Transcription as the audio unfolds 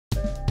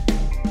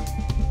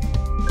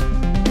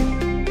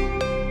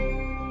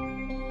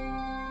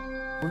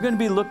going to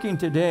be looking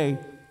today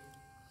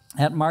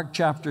at Mark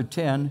chapter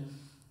 10,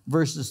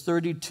 verses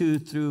 32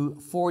 through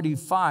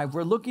 45.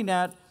 We're looking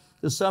at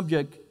the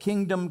subject,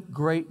 kingdom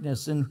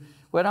greatness. And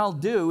what I'll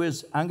do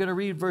is I'm going to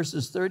read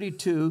verses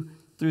 32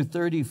 through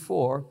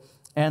 34,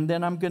 and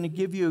then I'm going to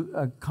give you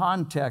a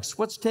context.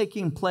 What's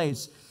taking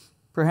place?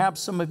 Perhaps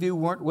some of you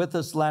weren't with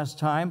us last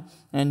time,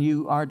 and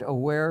you aren't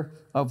aware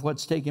of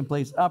what's taking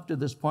place up to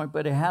this point,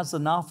 but it has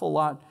an awful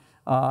lot,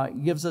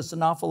 gives us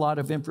an awful lot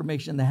of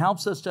information that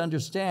helps us to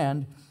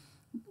understand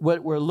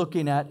what we're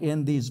looking at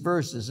in these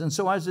verses. And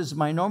so, as is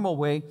my normal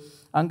way,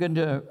 I'm going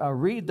to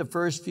read the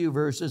first few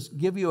verses,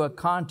 give you a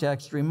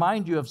context,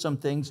 remind you of some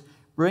things,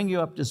 bring you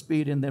up to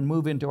speed, and then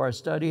move into our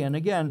study. And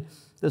again,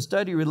 the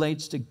study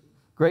relates to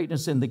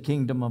greatness in the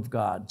kingdom of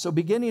God. So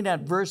beginning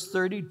at verse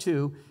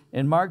 32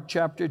 in Mark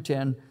chapter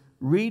 10,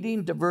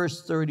 reading to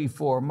verse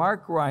 34,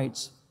 Mark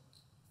writes,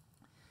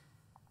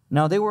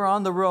 "Now they were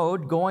on the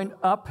road going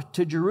up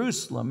to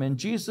Jerusalem, and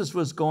Jesus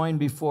was going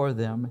before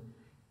them.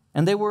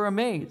 And they were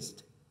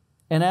amazed.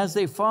 And as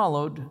they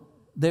followed,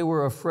 they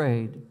were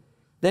afraid.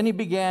 Then he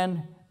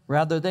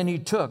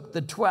took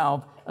the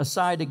 12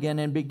 aside again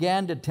and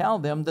began to tell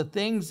them the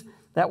things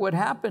that would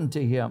happen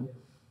to him.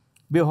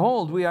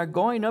 'Behold, we are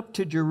going up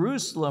to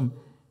Jerusalem,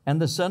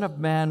 and the Son of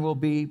Man will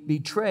be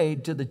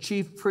betrayed to the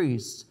chief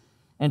priests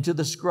and to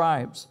the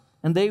scribes,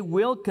 and they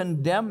will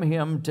condemn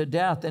him to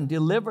death and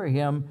deliver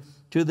him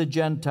to the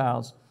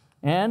Gentiles.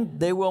 And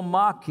they will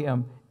mock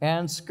him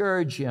and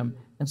scourge him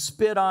and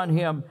spit on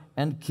him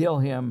and kill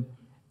him.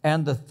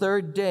 And the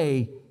third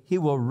day he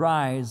will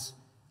rise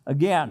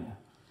again.'"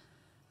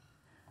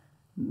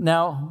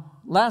 Now,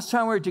 last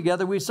time we were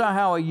together, we saw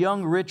how a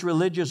young, rich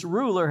religious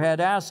ruler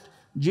had asked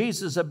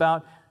Jesus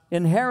about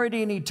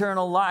inheriting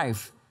eternal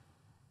life.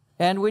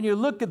 And when you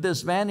look at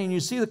this man and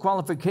you see the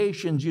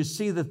qualifications, you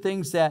see the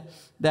things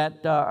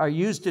that are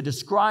used to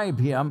describe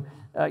him,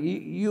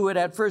 you would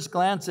at first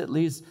glance at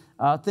least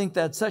think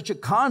that such a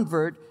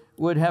convert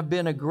would have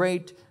been a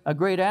great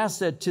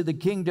asset to the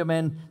kingdom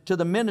and to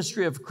the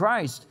ministry of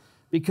Christ,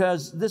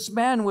 because this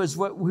man was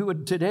what we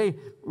would today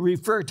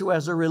refer to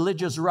as a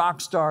religious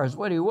rock star, is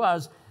what he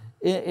was.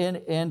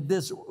 And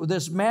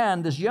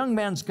this young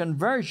man's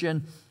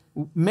conversion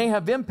may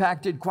have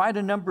impacted quite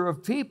a number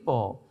of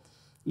people.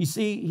 You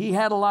see, he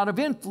had a lot of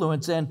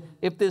influence, and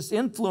if this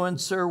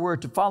influencer were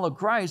to follow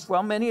Christ,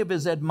 well, many of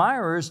his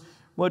admirers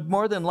would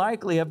more than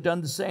likely have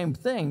done the same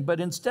thing. But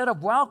instead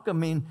of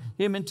welcoming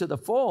him into the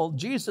fold,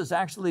 Jesus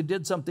actually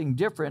did something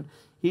different.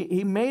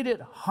 He made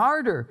it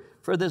harder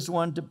for this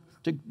one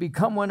to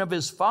become one of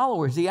his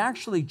followers. He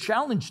actually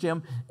challenged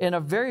him in a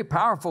very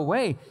powerful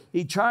way.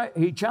 He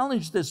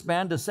challenged this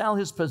man to sell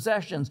his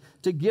possessions,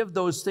 to give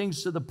those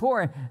things to the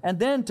poor, and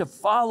then to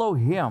follow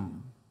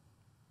him.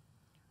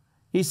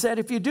 He said,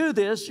 "If you do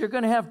this, you're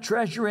going to have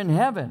treasure in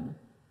heaven."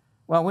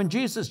 Well, when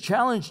Jesus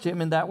challenged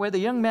him in that way, the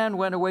young man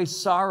went away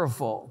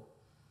sorrowful.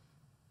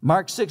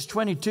 Mark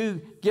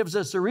 6:22 gives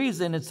us a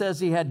reason. It says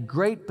he had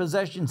great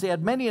possessions. He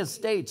had many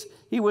estates.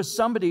 He was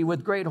somebody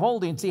with great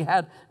holdings. He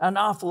had an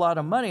awful lot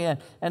of money.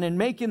 And in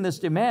making this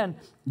demand,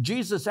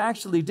 Jesus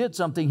actually did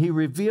something. He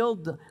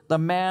revealed the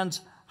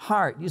man's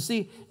heart. You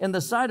see, in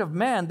the sight of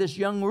man, this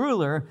young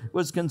ruler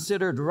was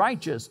considered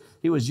righteous.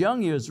 He was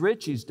young, he was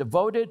rich, he's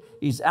devoted,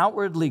 he's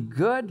outwardly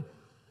good.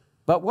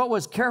 But what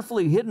was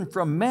carefully hidden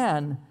from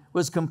man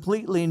was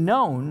completely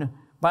known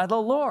by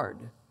the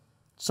Lord.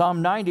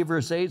 Psalm 90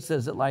 verse 8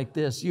 says it like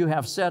this: "You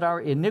have set our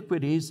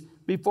iniquities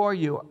before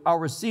you,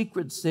 our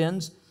secret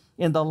sins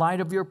in the light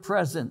of your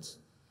presence."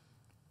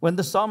 When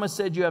the psalmist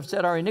said, "You have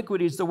set our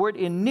iniquities," the word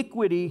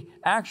iniquity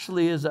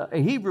actually is a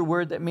Hebrew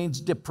word that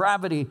means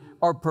depravity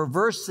or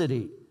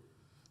perversity.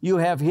 You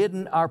have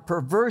hidden our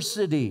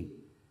perversity.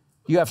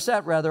 You have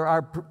set, rather,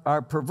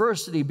 our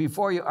perversity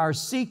before you, our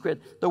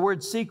secret. The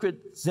word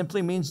secret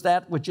simply means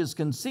that which is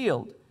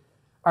concealed.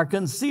 Our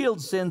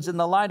concealed sins in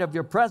the light of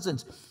your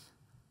presence.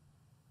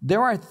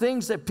 There are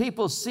things that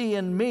people see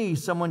in me,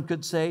 someone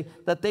could say,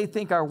 that they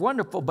think are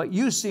wonderful, but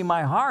you see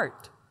my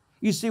heart.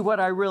 You see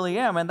what I really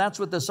am, and that's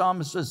what the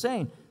psalmist was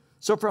saying.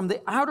 So from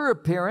the outer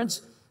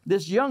appearance,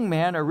 this young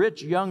man, a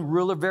rich young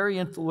ruler, very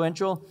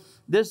influential,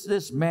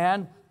 this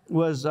man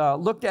was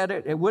looked at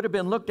it would have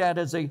been looked at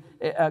as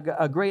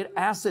a great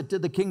asset to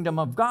the kingdom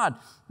of God.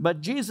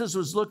 But Jesus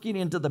was looking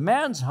into the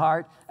man's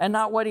heart and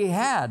not what he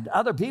had.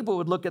 Other people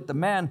would look at the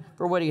man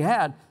for what he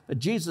had, but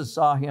Jesus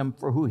saw him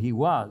for who he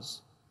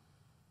was.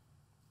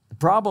 The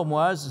problem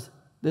was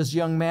this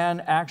young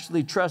man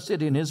actually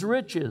trusted in his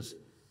riches.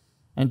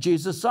 And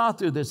Jesus saw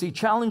through this. He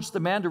challenged the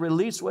man to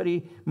release what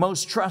he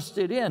most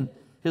trusted in,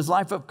 his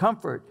life of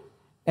comfort,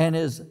 and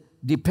his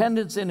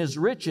dependence in his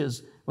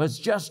riches was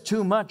just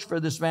too much for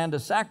this man to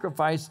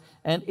sacrifice,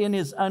 and in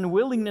his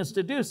unwillingness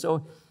to do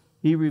so,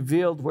 he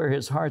revealed where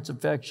his heart's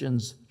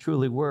affections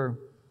truly were.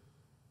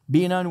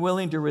 Being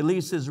unwilling to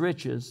release his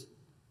riches,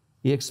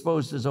 he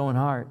exposed his own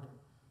heart.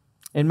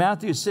 In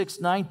Matthew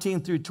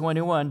 6:19 through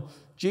 21,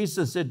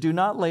 Jesus said, "Do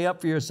not lay up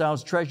for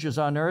yourselves treasures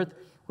on earth,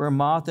 where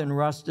moth and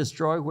rust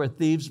destroy, where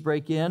thieves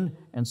break in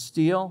and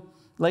steal.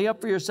 Lay up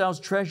for yourselves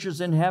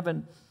treasures in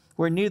heaven,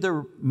 where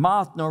neither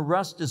moth nor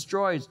rust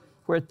destroys,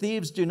 where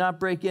thieves do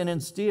not break in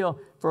and steal.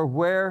 For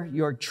where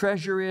your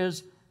treasure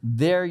is,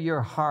 there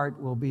your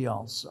heart will be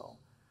also.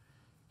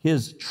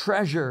 His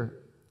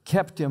treasure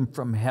kept him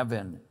from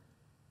heaven.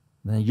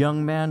 The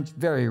young man,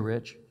 very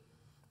rich.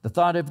 The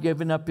thought of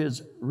giving up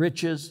his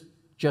riches,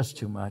 just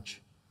too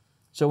much.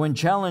 So when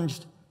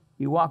challenged,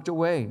 he walked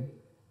away.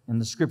 And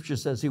the scripture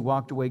says he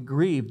walked away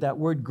grieved. That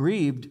word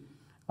grieved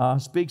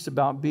speaks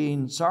about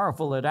being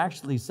sorrowful. It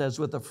actually says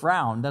with a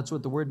frown. That's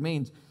what the word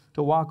means,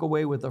 to walk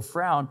away with a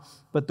frown.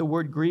 But the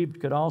word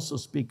grieved could also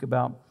speak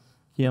about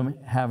him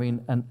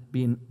having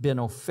been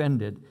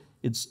offended.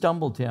 It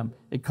stumbled him.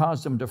 It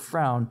caused him to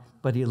frown,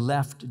 but he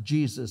left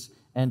Jesus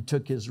and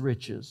took his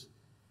riches.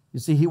 You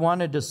see, he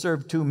wanted to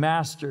serve two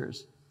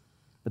masters,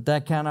 but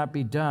that cannot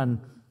be done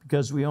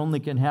because we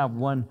only can have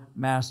one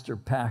master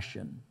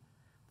passion.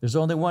 There's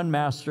only one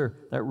master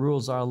that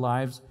rules our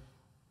lives.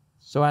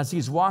 So as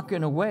he's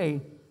walking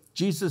away,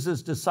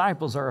 Jesus'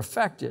 disciples are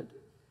affected.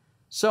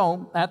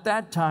 So at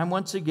that time,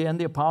 once again,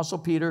 the Apostle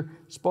Peter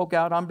spoke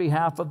out on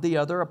behalf of the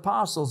other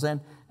apostles,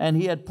 and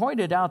he had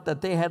pointed out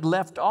that they had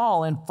left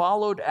all and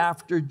followed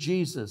after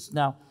Jesus.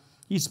 Now,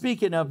 he's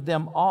speaking of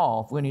them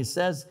all when he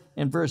says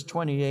in verse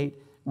 28,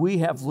 we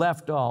have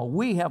left all.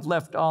 We have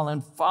left all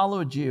and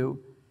followed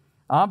you.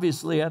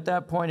 Obviously, at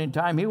that point in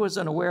time, he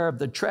wasn't aware of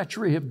the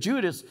treachery of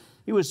Judas.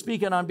 He was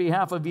speaking on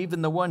behalf of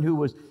even the one who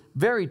was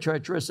very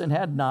treacherous and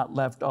had not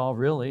left all,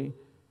 really.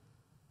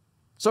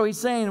 So he's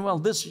saying, well,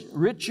 this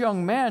rich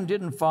young man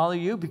didn't follow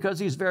you because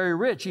he's very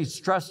rich. He's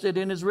trusted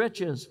in his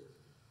riches.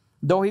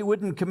 Though he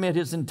wouldn't commit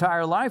his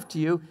entire life to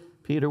you,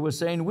 Peter was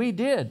saying, we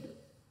did.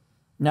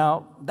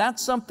 Now,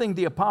 that's something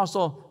the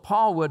Apostle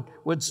Paul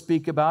would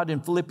speak about in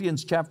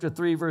Philippians chapter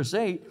 3, verse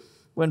 8,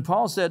 when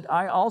Paul said,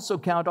 I also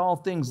count all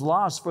things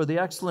lost for the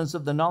excellence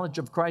of the knowledge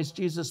of Christ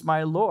Jesus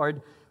my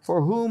Lord,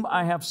 for whom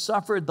I have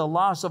suffered the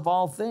loss of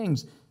all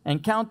things,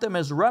 and count them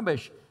as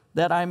rubbish,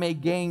 that I may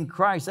gain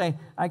Christ.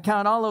 I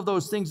count all of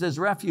those things as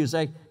refuse.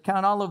 I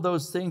count all of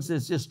those things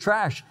as just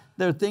trash.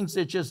 They're things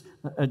that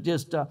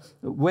just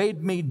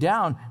weighed me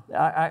down.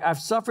 I've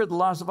suffered the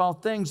loss of all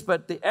things,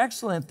 but the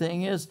excellent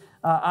thing is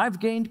I've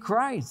gained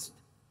Christ.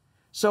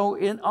 So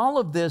in all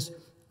of this,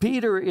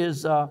 Peter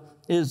is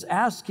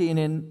asking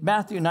in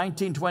Matthew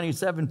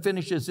 19:27,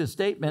 finishes his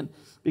statement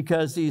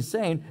because he's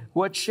saying,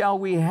 what shall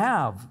we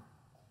have?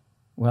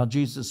 Well,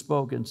 Jesus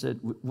spoke and said,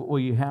 what will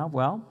you have?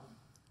 Well,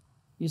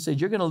 he said,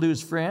 you're going to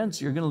lose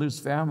friends, you're going to lose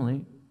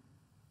family,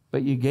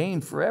 but you gain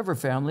forever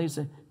families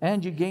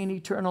and you gain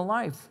eternal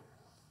life.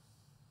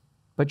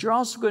 But you're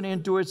also going to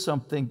endure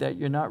something that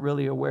you're not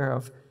really aware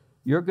of.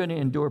 You're going to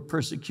endure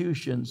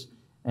persecutions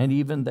and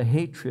even the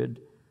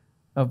hatred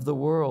of the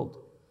world.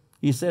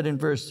 He said in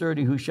verse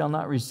 30, who shall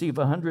not receive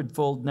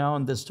 100-fold now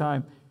in this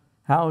time,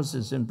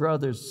 houses and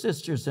brothers,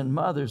 sisters and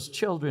mothers,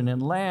 children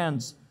and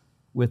lands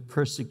with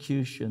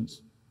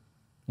persecutions,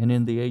 and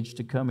in the age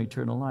to come,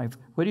 eternal life.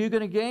 What are you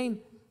going to gain?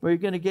 Well, you're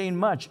going to gain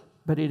much,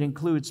 but it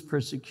includes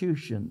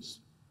persecutions.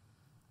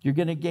 You're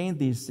going to gain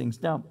these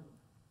things. Now,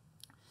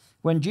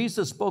 when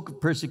Jesus spoke of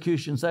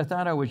persecutions, I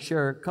thought I would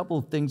share a couple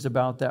of things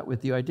about that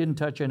with you. I didn't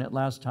touch on it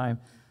last time,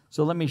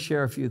 so let me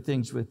share a few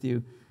things with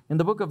you. In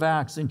the book of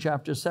Acts, in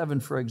chapter 7,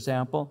 for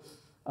example,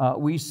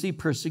 we see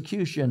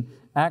persecution.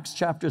 Acts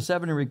chapter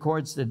 7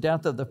 records the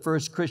death of the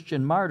first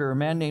Christian martyr, a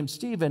man named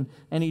Stephen,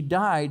 and he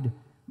died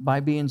by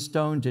being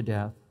stoned to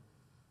death.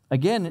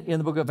 Again, in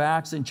the book of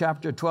Acts, in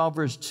chapter 12,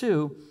 verse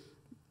 2,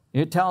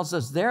 it tells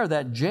us there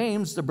that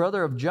James, the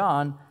brother of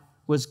John,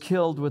 was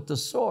killed with the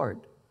sword.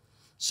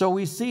 So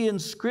we see in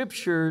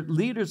Scripture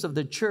leaders of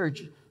the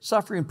church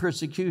suffering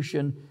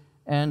persecution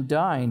and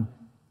dying.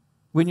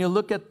 When you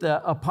look at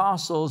the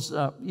apostles,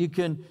 you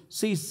can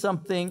see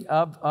something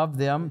of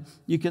them.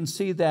 You can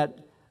see that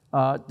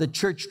the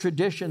church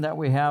tradition that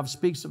we have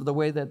speaks of the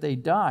way that they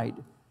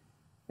died.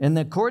 And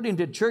according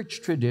to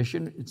church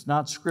tradition, it's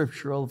not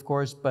scriptural, of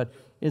course, but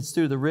it's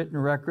through the written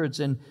records,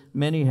 and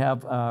many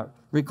have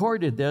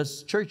recorded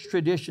this. Church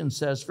tradition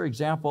says, for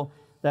example,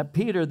 that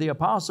Peter, the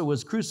apostle,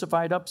 was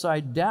crucified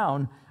upside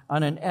down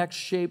on an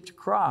X-shaped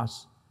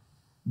cross.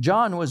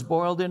 John was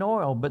boiled in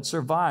oil, but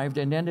survived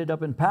and ended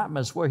up in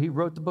Patmos, where he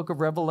wrote the book of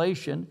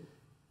Revelation.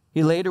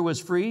 He later was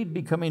freed,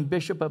 becoming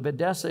bishop of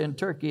Edessa in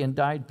Turkey, and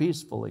died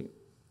peacefully.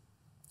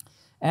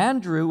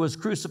 Andrew was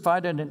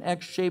crucified on an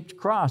X-shaped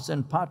cross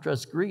in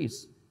Patras,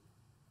 Greece.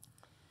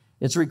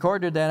 It's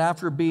recorded that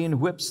after being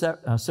whipped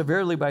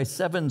severely by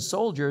 7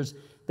 soldiers,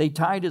 they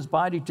tied his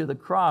body to the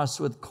cross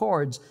with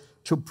cords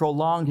to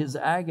prolong his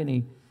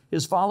agony.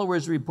 His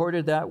followers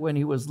reported that when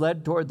he was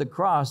led toward the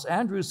cross,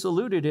 Andrew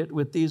saluted it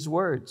with these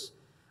words,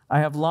 I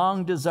have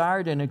long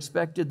desired and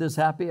expected this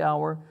happy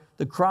hour.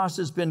 The cross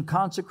has been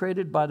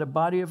consecrated by the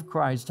body of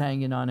Christ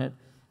hanging on it.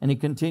 And he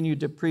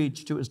continued to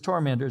preach to his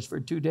tormentors for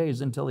 2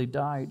 days until he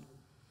died.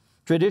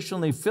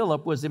 Traditionally,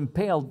 Philip was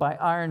impaled by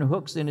iron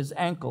hooks in his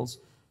ankles,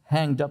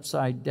 hanged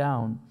upside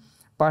down.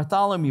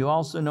 Bartholomew,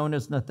 also known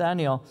as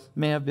Nathanael,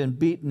 may have been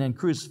beaten and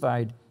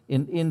crucified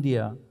in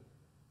India.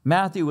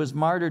 Matthew was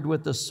martyred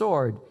with the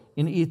sword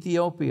in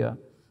Ethiopia.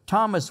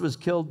 Thomas was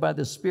killed by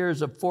the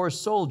spears of 4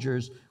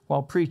 soldiers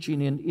while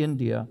preaching in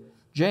India.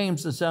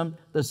 James, the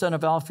son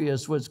of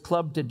Alphaeus, was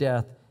clubbed to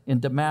death in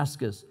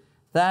Damascus.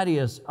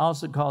 Thaddeus,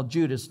 also called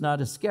Judas,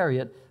 not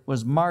Iscariot,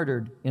 was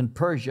martyred in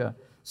Persia.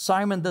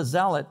 Simon the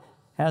Zealot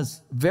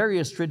has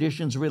various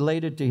traditions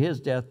related to his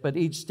death, but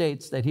each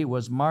states that he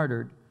was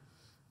martyred.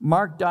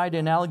 Mark died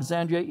in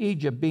Alexandria,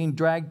 Egypt, being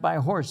dragged by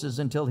horses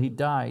until he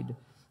died.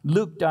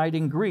 Luke died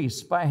in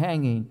Greece by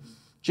hanging.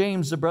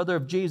 James, the brother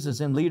of Jesus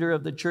and leader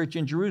of the church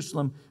in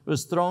Jerusalem,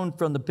 was thrown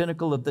from the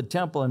pinnacle of the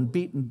temple and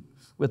beaten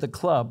with a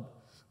club.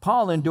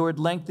 Paul endured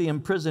lengthy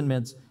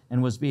imprisonments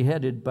and was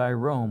beheaded by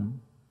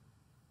Rome.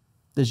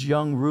 This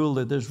young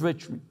ruler, this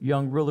rich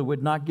young ruler,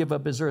 would not give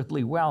up his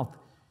earthly wealth.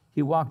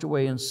 He walked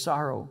away in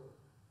sorrow.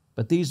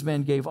 But these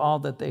men gave all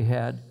that they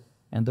had,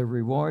 and the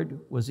reward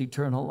was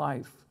eternal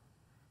life.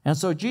 And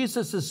so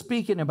Jesus is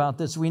speaking about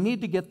this. We need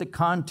to get the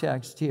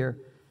context here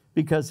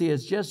because he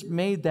has just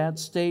made that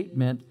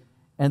statement.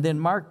 And then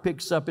Mark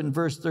picks up in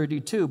verse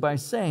 32 by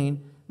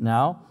saying,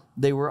 now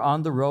they were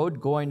on the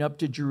road going up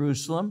to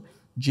Jerusalem.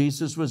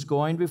 Jesus was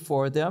going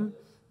before them.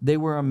 They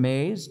were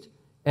amazed.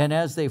 And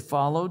as they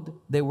followed,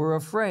 they were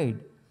afraid.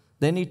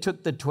 Then he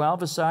took the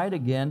 12 aside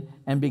again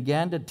and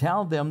began to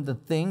tell them the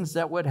things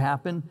that would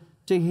happen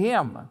to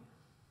him.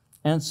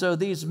 And so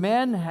these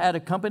men had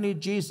accompanied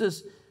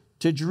Jesus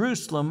to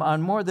Jerusalem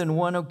on more than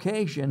one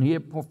occasion. He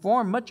had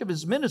performed much of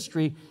his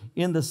ministry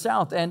in the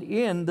south and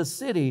in the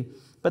city,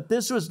 but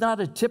this was not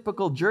a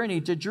typical journey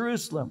to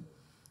Jerusalem.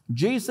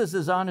 Jesus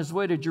is on his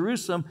way to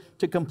Jerusalem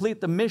to complete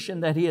the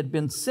mission that he had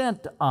been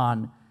sent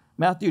on.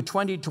 Matthew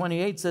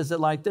 20:28 says it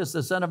like this: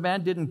 the Son of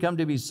Man didn't come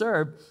to be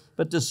served,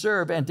 but to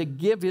serve and to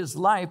give his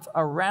life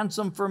a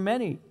ransom for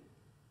many.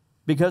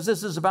 Because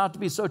this is about to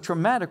be so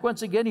traumatic,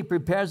 once again, he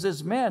prepares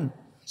his men.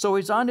 So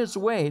he's on his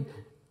way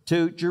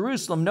to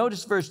Jerusalem.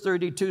 Notice verse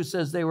 32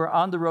 says they were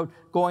on the road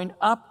going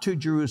up to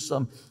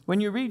Jerusalem.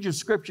 When you read your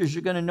scriptures,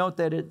 you're going to note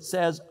that it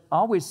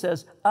always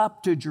says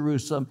up to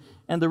Jerusalem.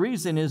 And the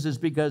reason is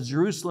because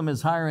Jerusalem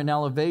is higher in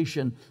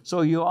elevation.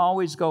 So you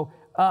always go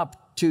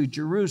up to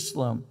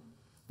Jerusalem.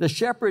 The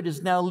shepherd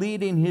is now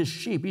leading his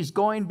sheep. He's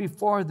going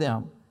before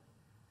them.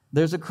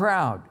 There's a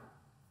crowd.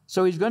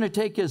 So he's going to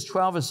take his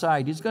 12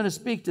 aside. He's going to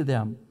speak to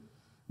them.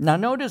 Now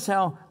notice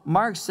how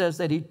Mark says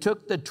that he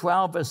took the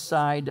 12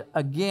 aside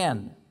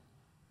again.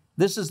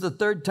 This is the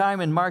third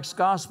time in Mark's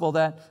gospel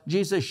that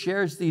Jesus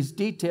shares these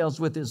details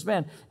with his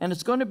men. And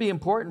it's going to be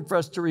important for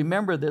us to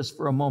remember this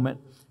for a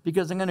moment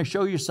because I'm going to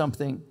show you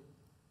something.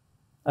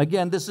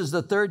 Again, this is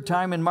the third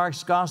time in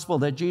Mark's gospel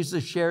that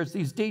Jesus shares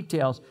these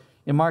details.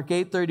 In Mark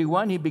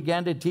 8:31, he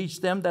began to teach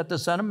them that the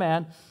Son of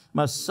Man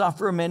must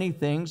suffer many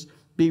things,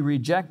 be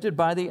rejected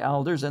by the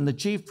elders and the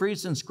chief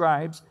priests and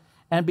scribes,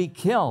 and be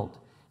killed,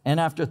 and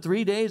after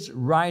 3 days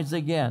rise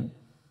again.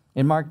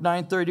 In Mark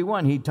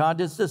 9:31, he taught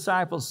his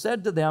disciples,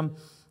 said to them,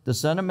 the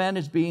Son of Man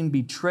is being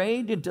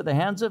betrayed into the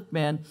hands of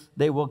men.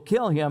 They will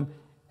kill him.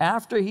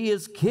 After he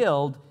is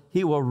killed,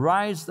 he will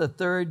rise the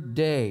third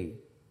day.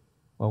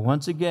 Well,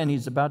 once again,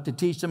 he's about to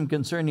teach them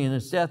concerning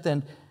his death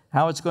and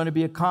how it's going to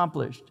be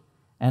accomplished.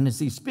 And as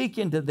he's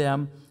speaking to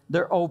them,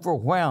 they're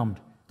overwhelmed.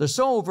 They're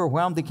so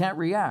overwhelmed they can't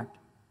react.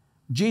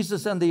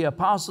 Jesus and the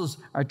apostles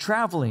are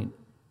traveling.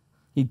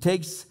 He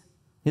takes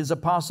his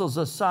apostles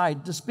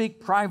aside to speak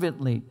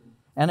privately.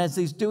 And as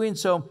he's doing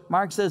so,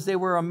 Mark says they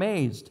were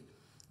amazed.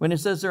 When it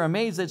says they're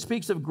amazed, it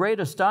speaks of great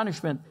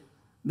astonishment.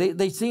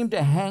 They seem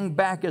to hang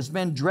back as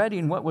men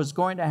dreading what was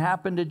going to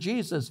happen to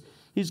Jesus.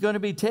 He's going to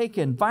be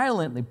taken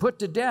violently, put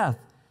to death.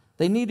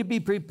 They need to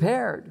be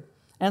prepared.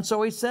 And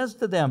so he says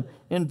to them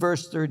in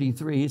verse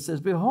 33, he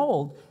says,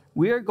 behold,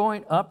 we are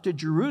going up to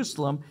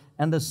Jerusalem,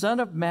 and the Son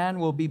of Man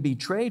will be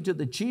betrayed to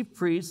the chief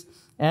priests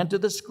and to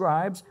the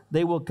scribes.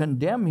 They will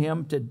condemn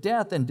him to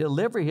death and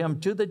deliver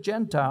him to the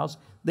Gentiles.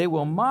 They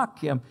will mock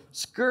him,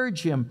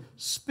 scourge him,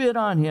 spit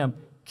on him,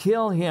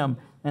 kill him,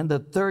 and the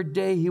third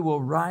day he will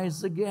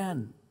rise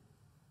again.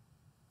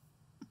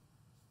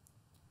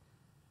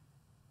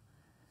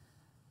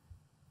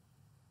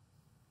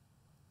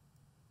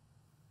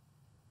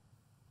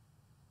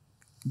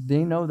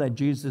 They know that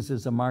Jesus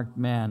is a marked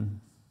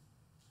man.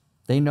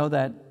 They know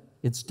that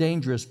it's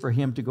dangerous for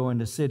him to go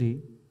into the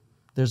city.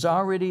 There's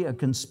already a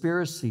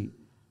conspiracy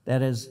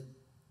that has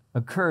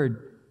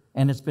occurred,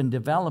 and it's been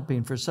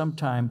developing for some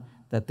time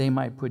that they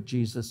might put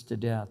Jesus to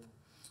death.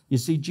 You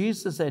see,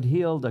 Jesus had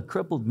healed a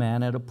crippled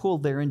man at a pool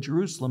there in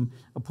Jerusalem,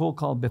 a pool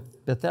called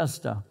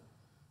Bethesda.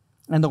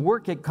 And the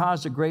work had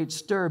caused a great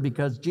stir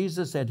because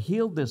Jesus had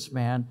healed this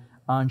man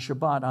on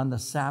Shabbat, on the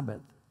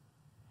Sabbath,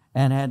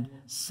 and had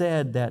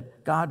said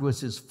that God was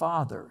his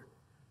Father.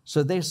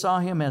 So they saw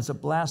him as a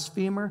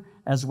blasphemer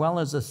as well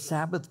as a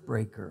Sabbath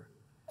breaker.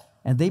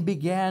 And they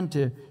began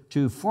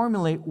to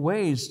formulate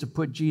ways to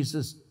put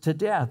Jesus to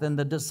death. And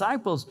the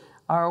disciples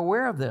are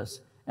aware of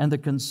this, and they're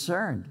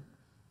concerned.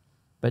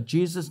 But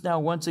Jesus now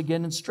once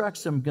again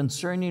instructs them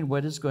concerning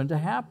what is going to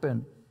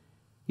happen.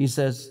 He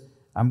says,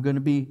 I'm going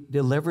to be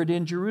delivered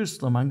in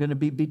Jerusalem. I'm going to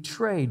be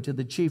betrayed to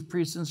the chief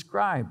priests and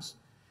scribes.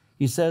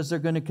 He says they're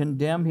going to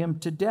condemn him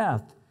to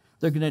death.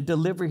 They're going to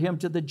deliver him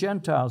to the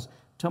Gentiles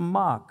to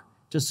mock,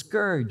 to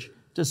scourge,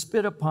 to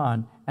spit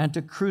upon, and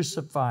to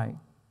crucify.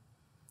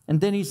 And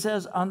then he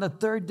says, on the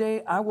third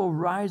day, I will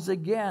rise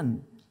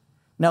again.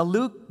 Now,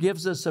 Luke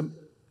gives us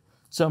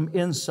some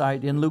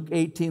insight in Luke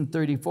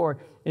 18:34.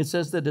 It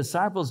says the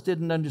disciples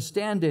didn't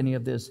understand any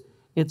of this.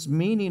 Its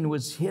meaning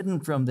was hidden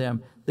from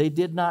them. They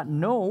did not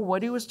know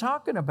what he was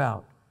talking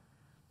about.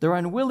 Their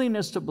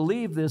unwillingness to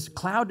believe this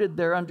clouded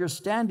their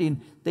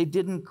understanding. They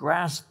didn't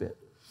grasp it.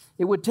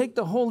 It would take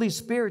the Holy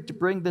Spirit to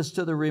bring this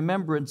to the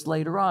remembrance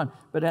later on,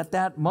 but at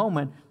that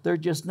moment, they're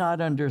just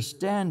not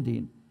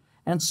understanding.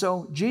 And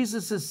so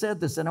Jesus has said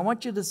this, and I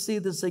want you to see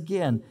this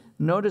again.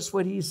 Notice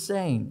what he's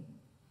saying.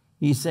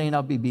 He's saying,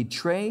 I'll be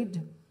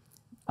betrayed,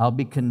 I'll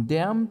be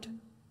condemned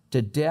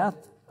to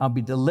death, I'll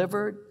be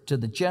delivered to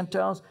the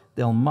Gentiles.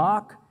 They'll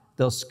mock,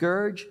 they'll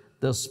scourge,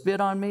 they'll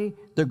spit on me,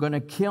 they're going to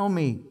kill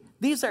me.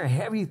 These are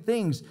heavy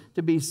things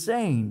to be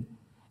saying.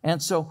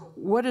 And so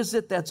what is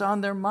it that's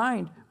on their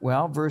mind?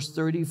 Well, verse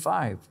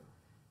 35,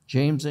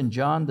 James and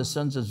John, the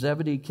sons of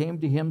Zebedee, came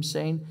to him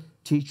saying,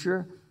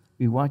 Teacher,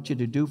 we want you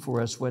to do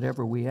for us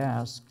whatever we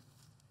ask.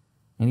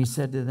 And he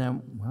said to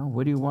them, well,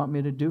 what do you want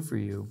me to do for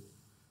you?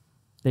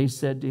 They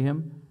said to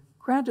him,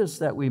 grant us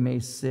that we may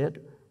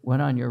sit,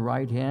 one on your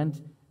right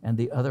hand and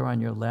the other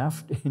on your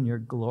left in your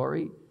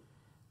glory.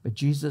 But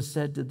Jesus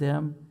said to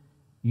them,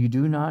 you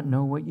do not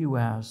know what you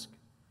ask.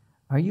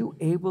 Are you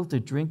able to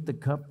drink the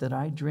cup that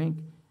I drink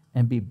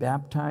and be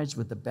baptized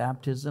with the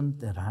baptism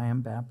that I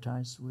am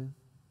baptized with?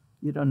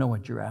 You don't know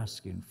what you're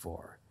asking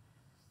for.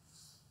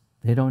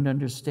 They don't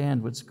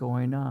understand what's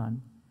going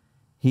on.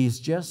 He's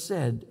just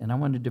said, and I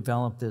want to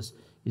develop this,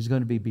 he's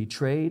going to be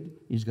betrayed,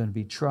 he's going to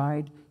be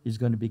tried, he's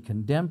going to be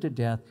condemned to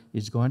death,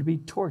 he's going to be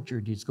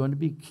tortured, he's going to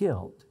be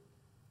killed.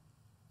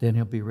 Then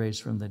he'll be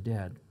raised from the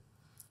dead.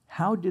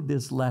 How did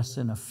this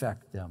lesson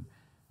affect them?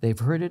 They've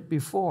heard it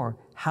before.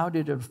 How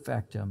did it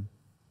affect them?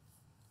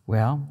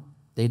 Well,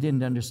 they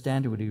didn't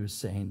understand what he was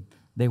saying.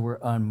 They were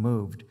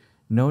unmoved.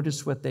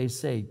 Notice what they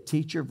say.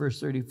 Teacher, verse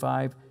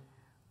 35,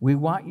 we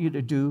want you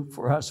to do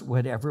for us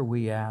whatever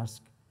we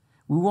ask.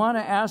 We want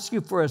to ask you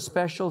for a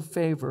special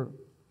favor.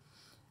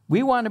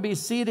 We want to be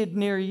seated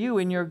near you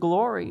in your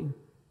glory.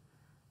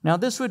 Now,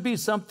 this would be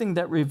something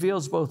that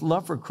reveals both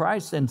love for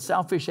Christ and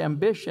selfish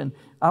ambition.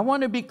 I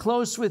want to be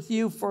close with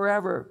you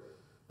forever,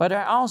 but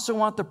I also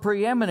want the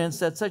preeminence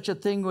that such a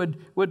thing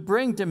would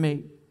bring to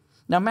me.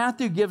 Now,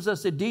 Matthew gives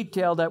us a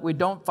detail that we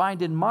don't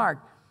find in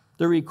Mark.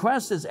 The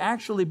request is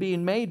actually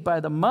being made by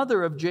the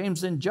mother of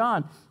James and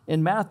John.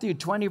 In Matthew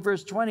 20,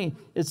 verse 20,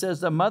 it says,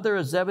 the mother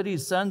of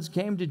Zebedee's sons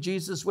came to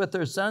Jesus with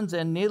her sons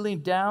and kneeling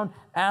down,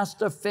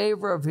 asked a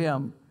favor of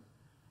him.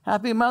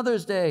 Happy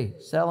Mother's Day,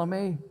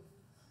 Salome.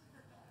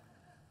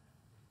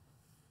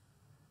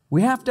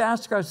 We have to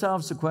ask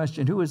ourselves the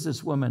question, who is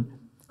this woman?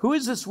 Who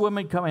is this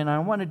woman coming? I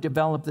want to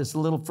develop this a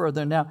little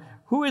further now.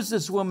 Who is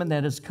this woman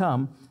that has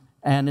come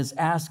and is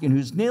asking,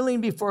 who's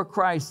kneeling before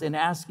Christ and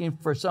asking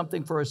for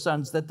something for her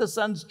sons, that the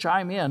sons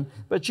chime in,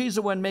 but she's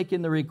the one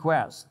making the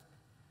request.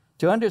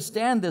 To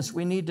understand this,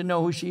 we need to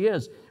know who she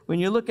is. When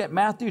you look at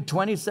Matthew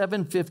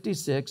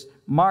 27:56,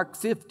 Mark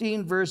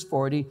 15, verse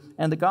 40,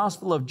 and the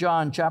Gospel of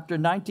John, chapter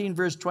 19,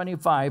 verse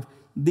 25,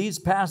 these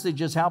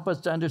passages help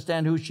us to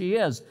understand who she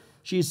is.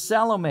 She's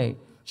Salome.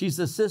 She's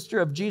the sister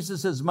of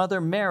Jesus'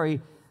 mother, Mary,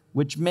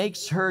 which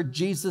makes her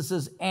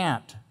Jesus'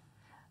 aunt.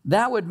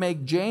 That would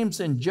make James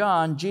and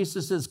John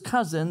Jesus'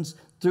 cousins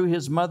through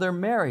his mother,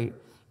 Mary.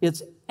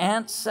 It's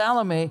Aunt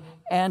Salome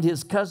and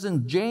his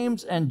cousins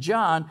James and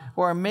John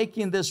who are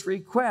making this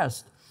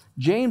request.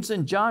 James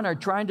and John are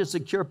trying to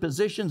secure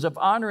positions of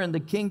honor in the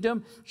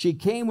kingdom. She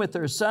came with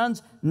her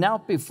sons,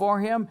 knelt before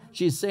him.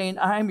 She's saying,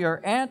 I'm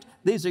your aunt.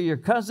 These are your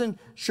cousins.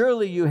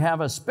 Surely you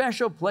have a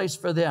special place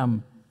for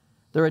them.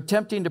 They're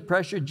attempting to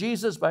pressure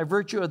Jesus by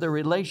virtue of their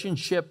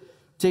relationship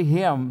to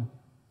him.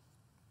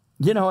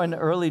 You know, in the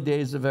early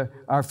days of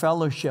our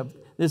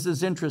fellowship, this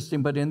is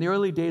interesting, but in the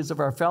early days of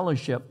our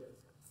fellowship,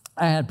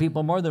 I had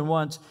people more than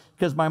once,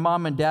 because my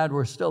mom and dad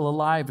were still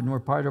alive and were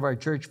part of our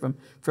church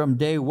from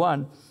day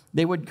one.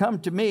 They would come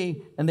to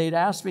me and they'd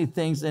ask me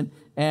things, and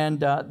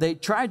they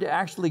tried to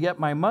actually get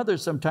my mother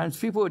sometimes.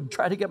 People would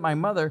try to get my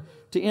mother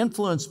to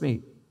influence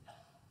me.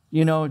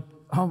 You know,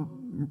 oh,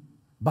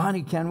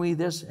 Bonnie, can we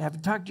this? Have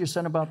you talked to your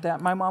son about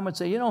that? My mom would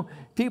say, you know,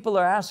 people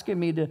are asking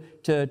me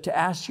to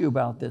ask you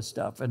about this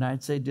stuff. And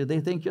I'd say, do they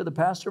think you're the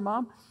pastor,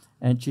 Mom?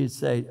 And she'd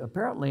say,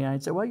 apparently. And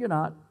I'd say, well, you're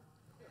not.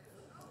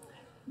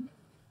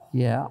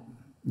 Yeah,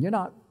 you're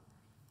not.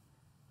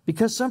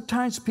 Because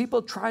sometimes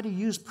people try to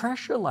use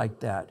pressure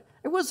like that.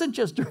 It wasn't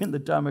just during the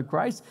time of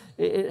Christ.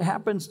 It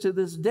happens to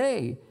this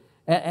day.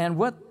 And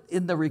what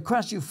in the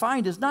request you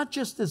find is not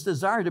just this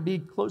desire to be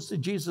close to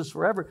Jesus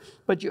forever,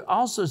 but you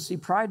also see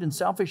pride and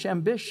selfish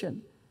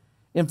ambition.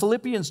 In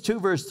Philippians 2,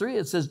 verse 3,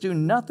 it says, do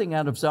nothing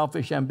out of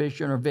selfish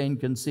ambition or vain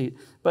conceit,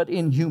 but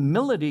in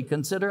humility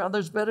consider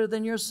others better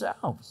than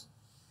yourselves.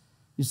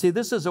 You see,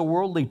 this is a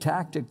worldly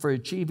tactic for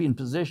achieving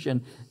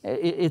position.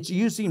 It's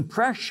using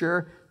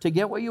pressure to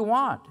get what you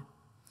want.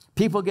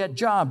 People get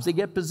jobs, they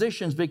get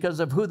positions because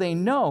of who they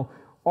know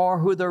or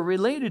who they're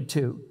related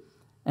to.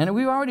 And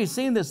we've already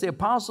seen this. The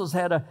apostles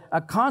had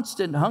a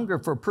constant hunger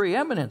for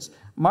preeminence.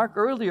 Mark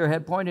earlier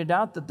had pointed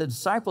out that the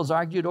disciples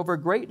argued over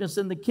greatness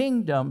in the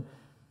kingdom.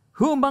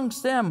 Who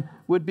amongst them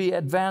would be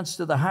advanced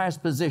to the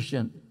highest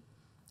position?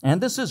 And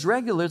this is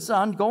regular, it's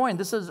ongoing.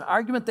 This is an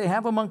argument they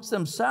have amongst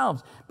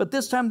themselves. But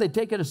this time they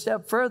take it a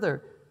step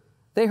further.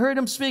 They heard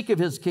him speak of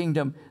his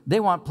kingdom. They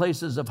want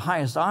places of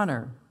highest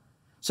honor.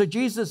 So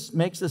Jesus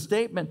makes a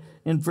statement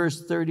in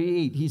verse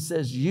 38. He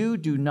says, you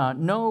do not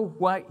know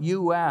what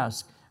you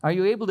ask. Are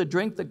you able to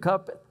drink the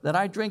cup that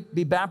I drink,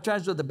 be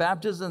baptized with the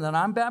baptism that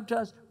I'm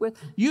baptized with?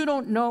 You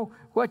don't know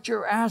what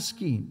you're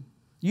asking.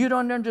 You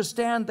don't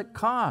understand the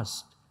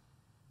cost.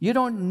 You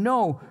don't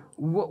know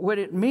what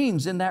it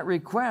means in that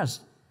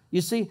request.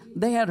 You see,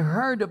 they had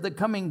heard of the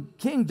coming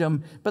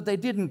kingdom, but they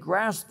didn't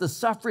grasp the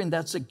suffering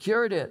that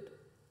secured it.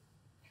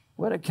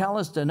 What a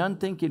calloused and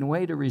unthinking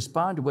way to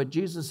respond to what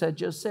Jesus had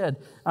just said.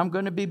 I'm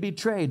going to be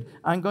betrayed.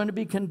 I'm going to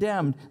be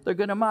condemned. They're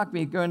going to mock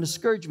me, going to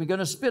scourge me, going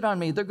to spit on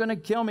me. They're going to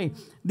kill me.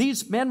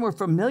 These men were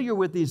familiar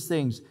with these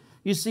things.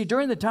 You see,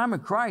 during the time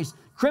of Christ,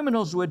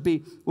 criminals would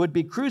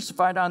be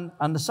crucified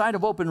on the side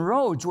of open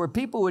roads where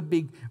people would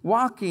be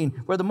walking,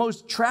 where the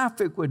most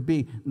traffic would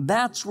be.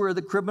 That's where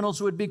the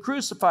criminals would be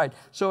crucified.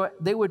 So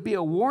they would be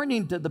a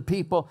warning to the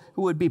people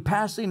who would be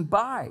passing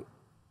by.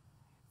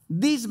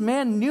 These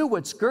men knew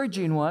what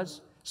scourging was.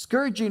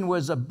 Scourging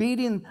was a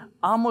beating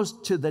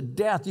almost to the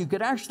death. You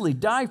could actually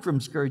die from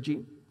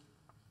scourging.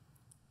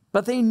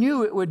 But they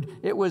knew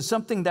it was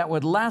something that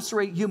would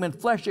lacerate human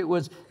flesh. It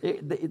was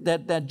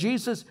that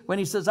Jesus, when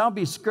he says, I'll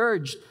be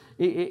scourged,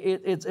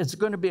 it's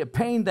going to be a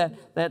pain that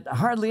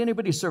hardly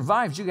anybody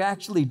survives. You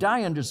actually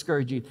die under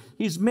scourging.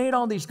 He's made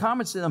all these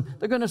comments to them.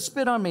 They're going to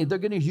spit on me. They're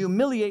going to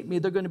humiliate me.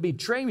 They're going to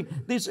betray me.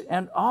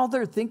 And all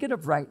they're thinking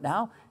of right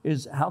now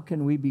is, how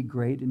can we be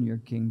great in your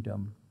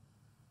kingdom?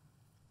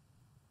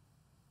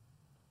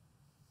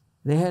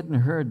 They hadn't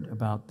heard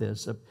about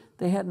this.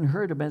 They hadn't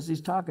heard him as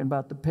he's talking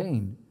about the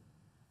pain.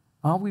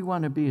 All we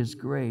want to be is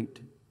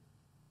great.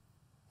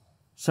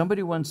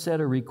 Somebody once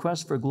said a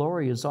request for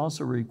glory is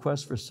also a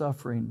request for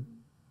suffering.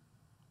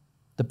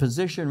 The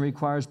position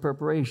requires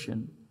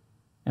preparation,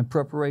 and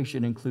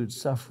preparation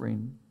includes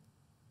suffering.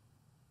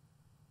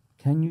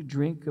 Can you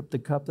drink of the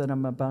cup that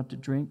I'm about to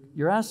drink?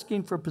 You're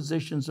asking for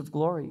positions of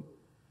glory.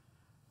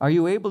 Are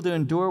you able to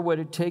endure what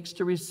it takes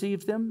to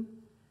receive them?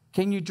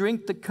 Can you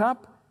drink the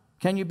cup?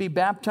 Can you be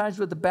baptized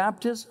with the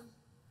baptism?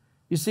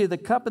 You see, the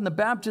cup and the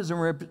baptism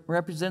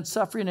represent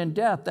suffering and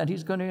death that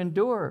he's going to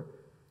endure.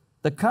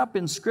 The cup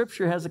in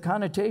Scripture has a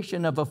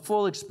connotation of a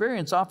full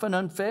experience, often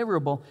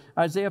unfavorable.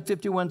 Isaiah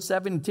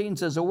 51:17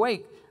 says,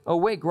 awake,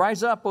 awake,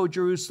 rise up, O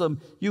Jerusalem,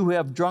 you who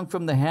have drunk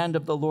from the hand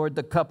of the Lord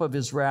the cup of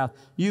his wrath,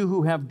 you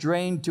who have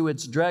drained to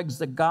its dregs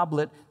the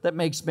goblet that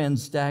makes men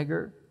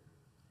stagger.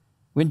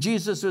 When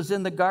Jesus was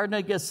in the Garden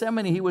of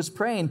Gethsemane, he was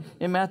praying.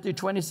 In Matthew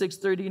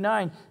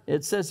 26:39,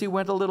 it says he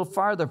went a little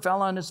farther,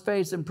 fell on his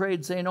face, and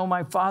prayed, saying, Oh,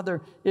 my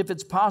Father, if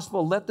it's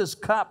possible, let this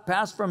cup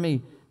pass from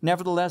me.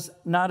 Nevertheless,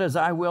 not as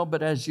I will,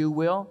 but as you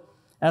will.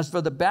 As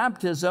for the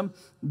baptism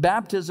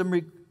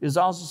is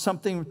also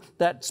something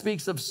that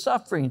speaks of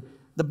suffering.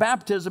 The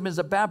baptism is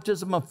a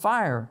baptism of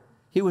fire.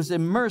 He was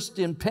immersed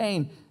in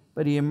pain,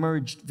 but he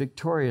emerged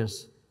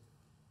victorious.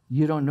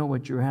 You don't know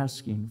what you're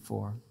asking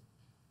for.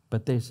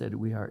 But they said,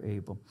 we are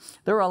able.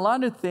 There are a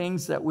lot of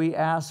things that we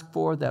ask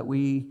for that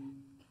we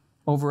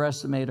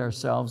overestimate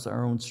ourselves,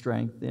 our own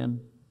strength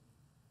in.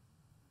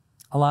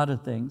 A lot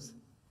of things.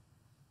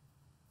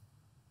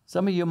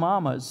 Some of you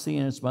mamas,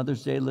 seeing it's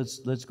Mother's Day,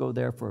 let's go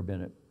there for a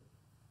minute.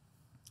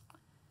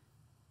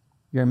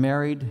 You're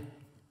married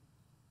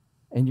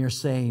and you're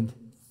saying,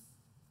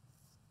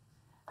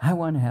 I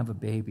want to have a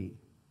baby.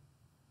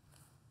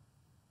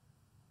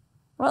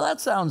 Well, that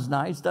sounds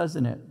nice,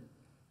 doesn't it?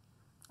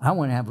 I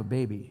want to have a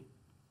baby.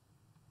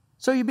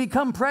 So you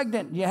become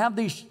pregnant. You have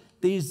these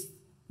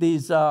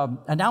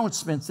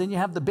announcements. Then you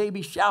have the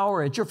baby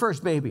shower. It's your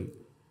first baby.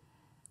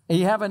 And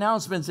you have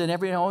announcements, and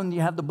every now and then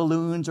you have the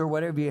balloons or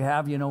whatever you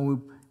have,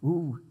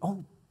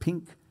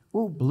 pink,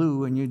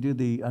 blue, and you do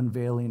the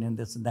unveiling and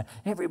this and that.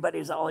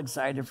 Everybody's all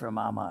excited for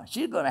mama.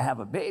 She's going to have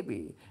a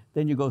baby.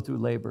 Then you go through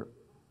labor.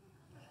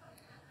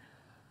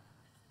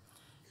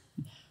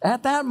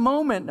 At that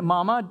moment,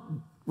 mama,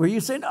 were you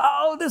saying,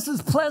 oh, this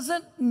is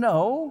pleasant?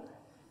 No.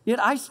 Yet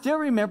I still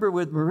remember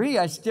with Marie,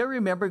 I still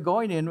remember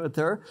going in with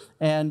her,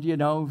 and,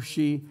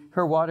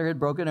 her water had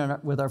broken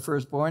with our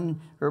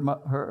firstborn.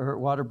 Her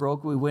water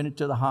broke. We went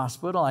into the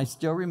hospital. I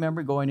still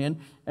remember going in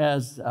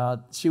as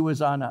she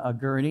was on a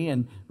gurney,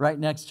 and right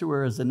next to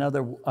her is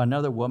another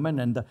woman,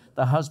 and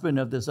the husband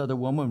of this other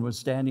woman was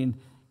standing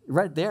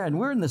right there, and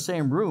we're in the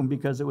same room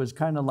because it was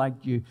kind of like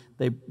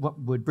they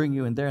would bring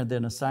you in there and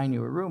then assign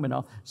you a room and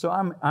all. So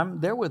I'm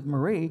there with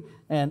Marie,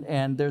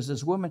 and there's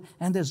this woman,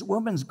 and this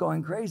woman's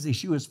going crazy.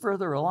 She was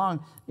further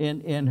along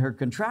in her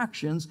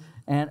contractions,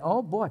 and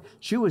oh boy,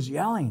 she was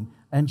yelling,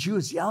 and she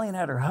was yelling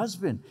at her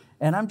husband.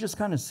 And I'm just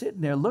kind of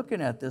sitting there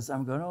looking at this.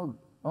 I'm going, oh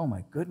oh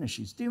my goodness,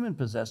 she's demon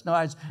possessed. No,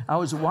 I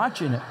was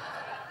watching it.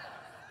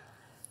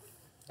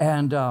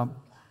 And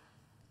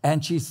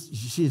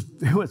she's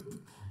it was,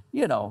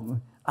 you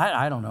know,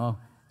 I don't know.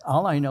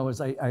 All I know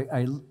is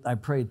I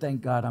prayed,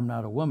 thank God I'm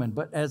not a woman.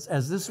 But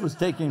as this was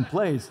taking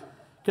place,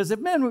 because if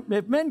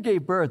men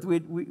gave birth,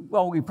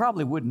 we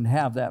probably wouldn't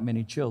have that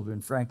many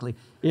children, frankly.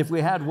 If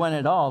we had one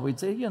at all, we'd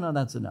say, you know,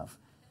 that's enough.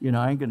 You know,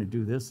 I ain't going to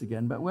do this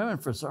again. But women,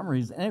 for some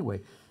reason,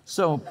 anyway.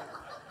 So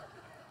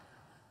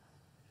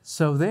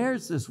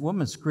there's this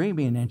woman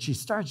screaming, and she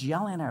starts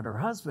yelling at her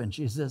husband.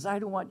 She says,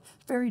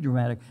 very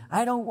dramatic,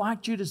 I don't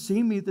want you to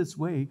see me this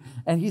way.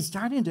 And he's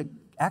starting to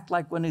act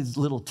like one of these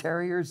little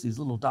terriers, these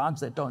little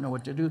dogs that don't know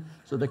what to do.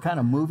 So they're kind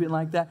of moving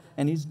like that.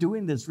 And he's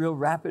doing this real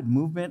rapid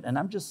movement, and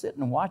I'm just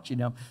sitting and watching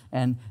him.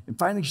 And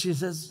finally she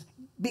says,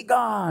 be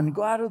gone,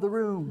 go out of the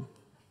room.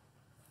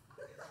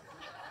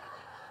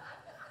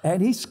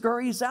 And he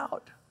scurries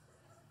out.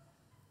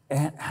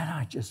 And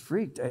I just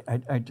freaked.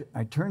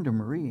 I turned to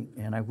Marie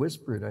and I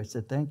whispered, I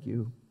said, thank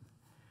you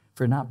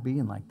for not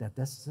being like that.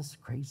 This is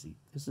crazy.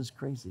 This is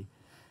crazy.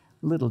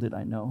 Little did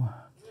I know.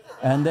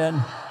 And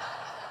then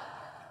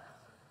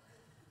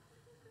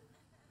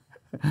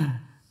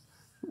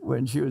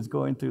when she was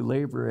going through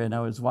labor and I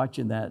was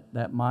watching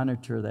that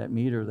monitor, that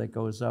meter that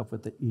goes up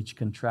with each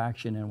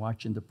contraction and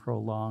watching the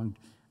prolonged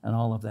and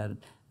all of that,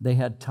 they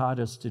had taught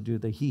us to do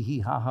the hee-hee,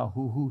 ha-ha,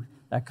 hoo-hoo,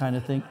 that kind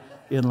of thing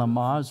in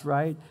Lamaze,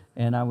 right?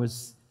 And I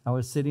was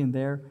sitting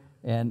there,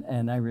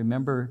 and I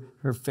remember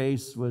her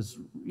face was,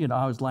 you know,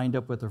 I was lined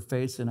up with her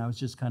face, and I was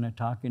just kind of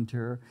talking to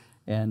her,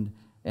 and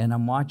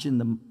I'm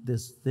watching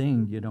this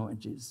thing, you know,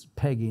 and she's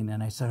pegging,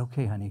 and I said,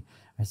 okay, honey,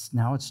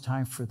 now it's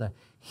time for the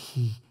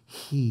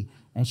he.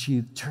 And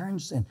she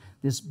turns, and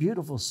this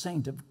beautiful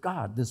saint of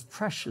God, this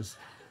precious,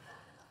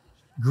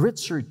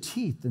 grits her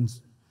teeth and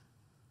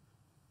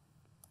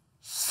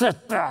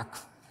sit back.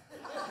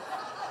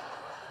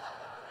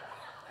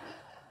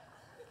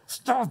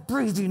 Stop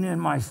breathing in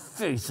my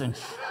face and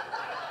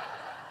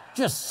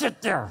just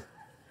sit there.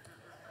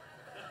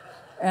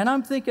 And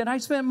I'm thinking, I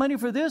spent money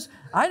for this.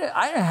 I didn't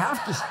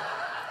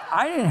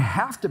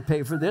have to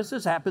pay for this.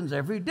 This happens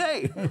every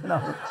day, you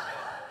know,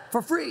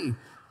 for free.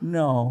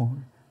 No,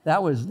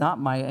 that was not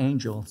my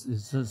angel.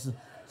 It's just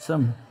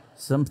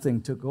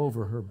something took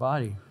over her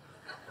body.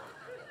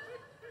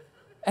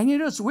 And you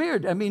know, it's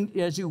weird. I mean,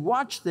 as you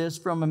watch this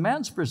from a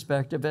man's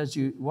perspective, as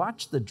you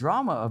watch the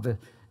drama of it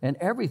and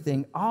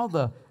everything, all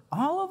that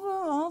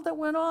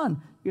went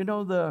on, you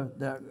know,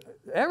 the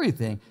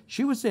everything.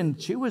 She was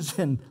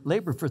in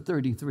labor for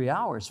 33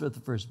 hours with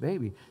the first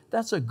baby.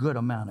 That's a good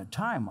amount of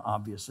time,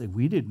 obviously.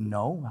 We didn't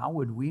know. How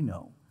would we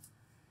know?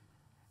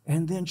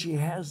 And then she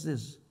has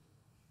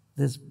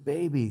this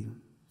baby,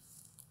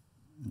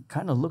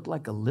 kind of looked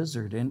like a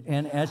lizard.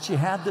 And as she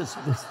had this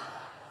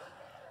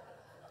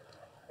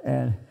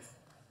and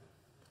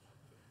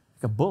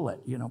like a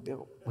bullet, you know.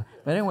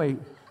 But anyway,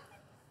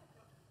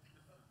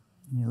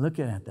 you're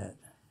looking at that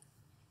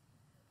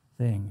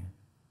thing.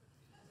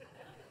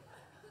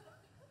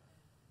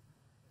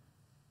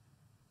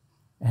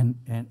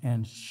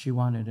 And she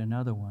wanted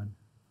another one.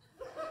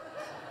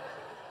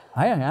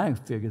 I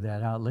figured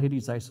that out.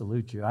 Ladies, I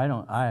salute you.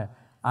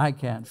 I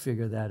can't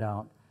figure that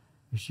out.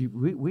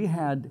 We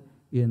had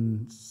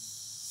in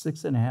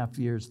 6.5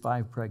 years,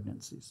 5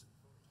 pregnancies.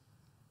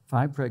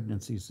 5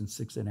 pregnancies in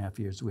 6.5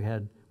 years. We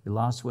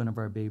lost one of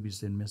our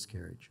babies in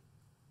miscarriage.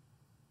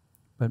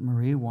 But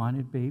Marie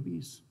wanted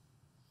babies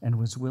and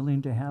was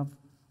willing to have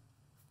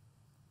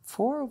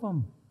 4 of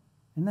them.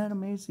 Isn't that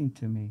amazing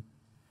to me?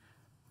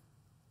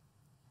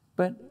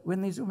 But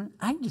when these women,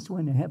 I just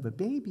want to have a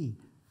baby.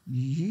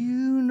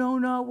 You know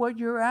not what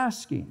you're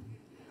asking.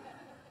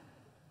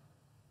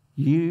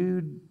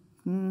 You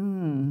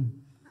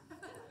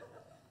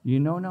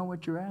know not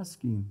what you're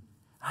asking.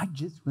 I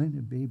just want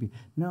a baby.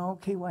 No,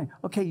 okay, why?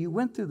 Okay, you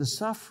went through the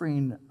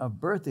suffering of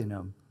birthing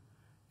them.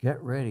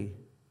 Get ready,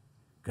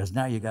 because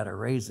now you got to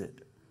raise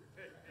it.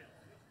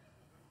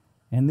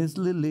 And this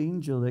little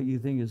angel that you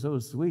think is so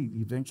sweet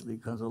eventually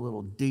becomes a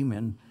little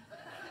demon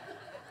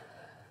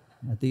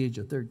at the age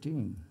of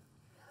 13.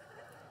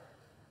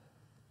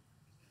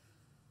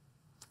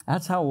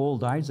 That's how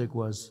old Isaac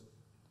was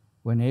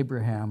when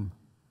Abraham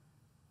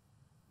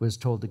was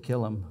told to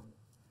kill him.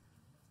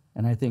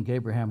 And I think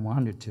Abraham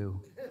wanted to.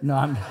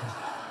 No,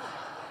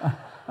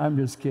 I'm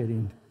just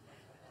kidding.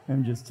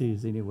 I'm just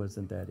teasing. He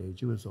wasn't that age.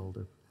 He was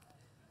older.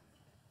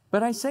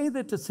 But I say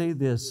that to say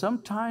this.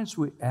 Sometimes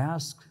we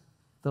ask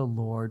the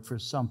Lord for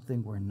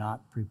something we're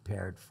not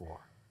prepared for.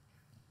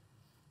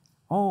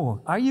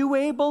 Oh, are you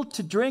able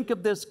to drink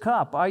of this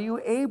cup? Are you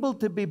able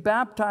to be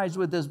baptized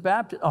with this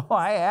baptism? Oh,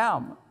 I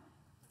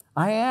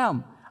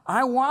am.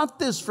 I want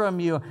this from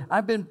you.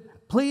 I've been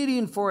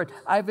pleading for it.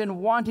 I've been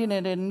wanting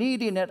it and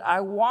needing it. I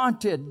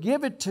want it.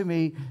 Give it to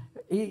me.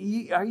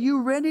 Are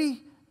you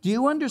ready? Do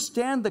you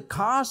understand the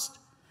cost?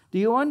 Do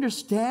you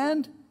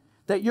understand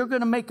that you're going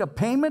to make a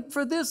payment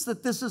for this?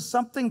 That this is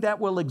something that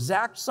will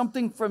exact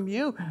something from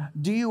you?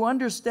 Do you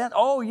understand?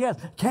 Oh, yes.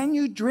 Can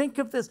you drink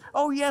of this?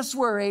 Oh, yes,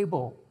 we're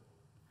able.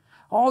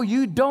 Oh,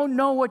 you don't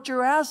know what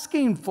you're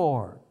asking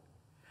for.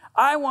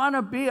 I want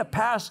to be a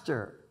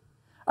pastor.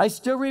 I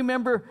still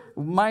remember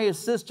my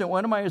assistant,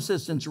 one of my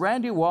assistants,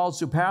 Randy Walls,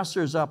 who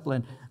pastors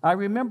Upland. I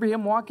remember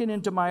him walking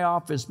into my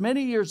office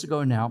many years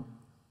ago now,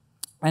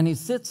 and he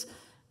sits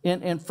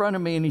in front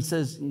of me and he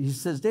says,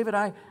 David,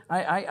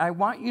 I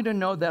want you to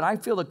know that I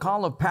feel the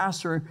call of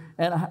pastor,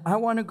 and I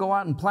want to go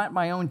out and plant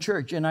my own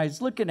church. And I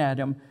was looking at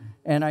him,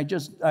 and I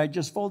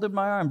just folded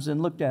my arms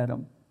and looked at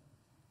him.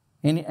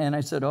 And I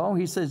said, oh,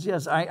 he says,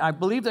 yes, I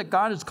believe that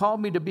God has called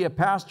me to be a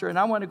pastor, and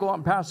I want to go out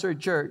and pastor a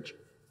church.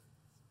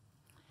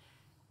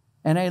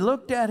 And I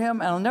looked at him,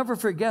 and I'll never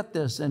forget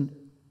this, and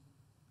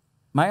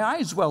my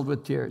eyes welled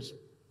with tears.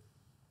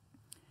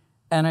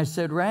 And I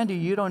said, Randy,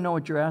 you don't know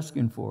what you're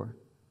asking for.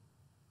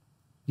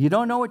 You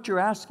don't know what you're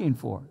asking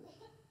for.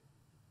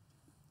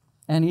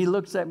 And he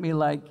looks at me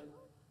like,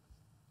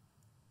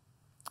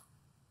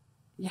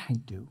 yeah, I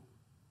do.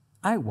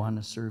 I want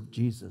to serve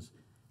Jesus.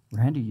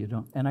 Randy, you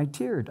don't. And I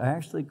teared. I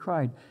actually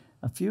cried.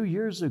 A few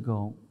years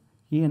ago,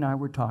 he and I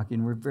were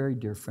talking. We're very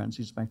dear friends.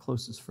 He's my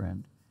closest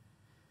friend.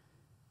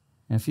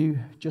 And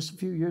just a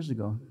few years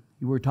ago,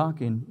 we were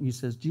talking. He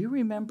says, do you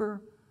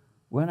remember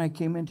when I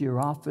came into your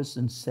office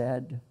and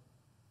said,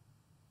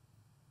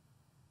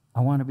 I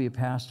want to be a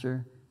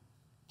pastor?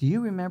 Do you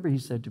remember, he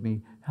said to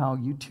me, how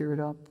you teared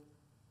up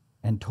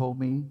and told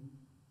me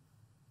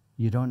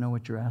you don't know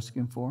what you're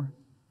asking for?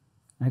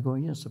 I go,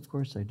 yes, of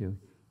course I do.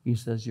 He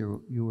says,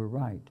 you were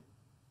right.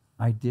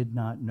 I did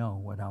not know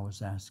what I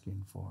was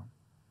asking for.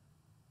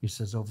 He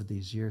says, over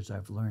these years,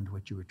 I've learned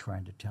what you were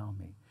trying to tell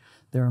me.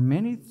 There are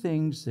many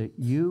things that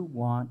you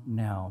want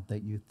now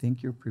that you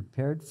think you're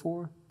prepared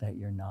for that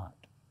you're not.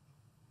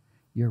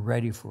 You're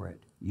ready for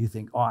it. You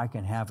think, oh, I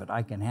can have it.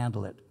 I can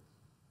handle it.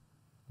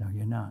 No,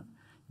 you're not.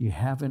 You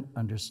haven't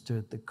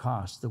understood the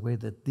cost the way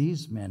that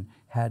these men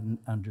hadn't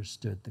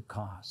understood the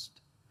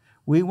cost.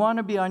 We want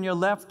to be on your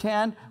left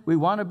hand. We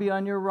want to be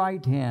on your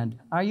right hand.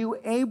 Are you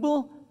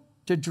able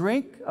to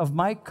drink of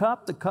my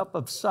cup, the cup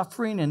of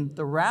suffering and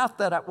the wrath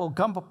that will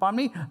come upon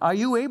me? Are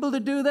you able to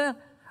do that?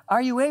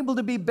 Are you able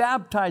to be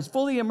baptized,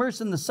 fully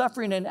immersed in the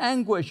suffering and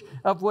anguish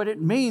of what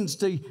it means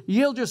to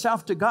yield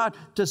yourself to God,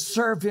 to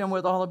serve Him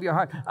with all of your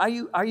heart?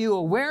 Are you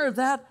aware of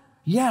that?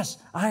 Yes,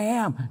 I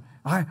am.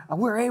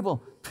 We're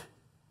able.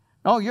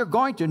 Oh, you're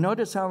going to.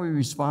 Notice how he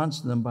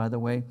responds to them, by the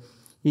way.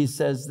 He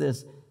says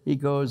this. He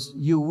goes,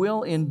 you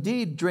will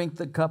indeed drink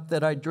the cup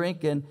that I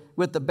drink, and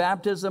with the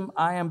baptism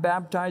I am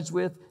baptized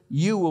with,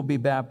 you will be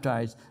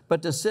baptized.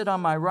 But to sit on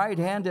my right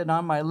hand and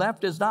on my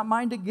left is not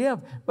mine to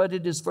give, but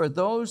it is for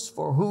those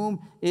for whom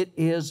it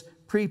is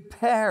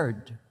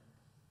prepared.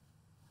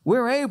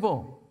 We're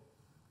able.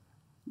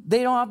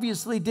 They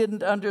obviously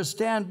didn't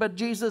understand, but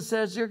Jesus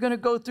says you're going to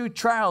go through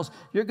trials.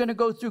 You're going to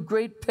go through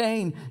great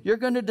pain. You're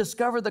going to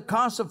discover the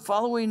cost of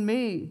following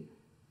me.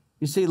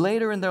 You see,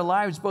 later in their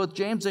lives, both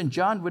James and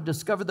John would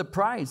discover the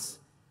price.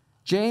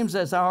 James,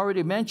 as I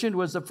already mentioned,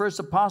 was the first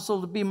apostle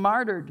to be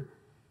martyred.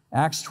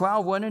 Acts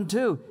 12, 1 and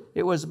 2.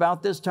 It was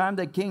about this time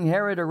that King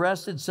Herod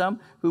arrested some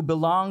who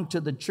belonged to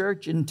the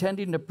church,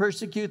 intending to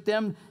persecute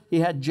them.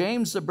 He had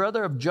James, the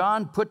brother of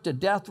John, put to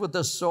death with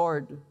a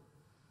sword.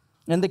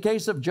 In the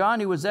case of John,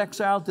 he was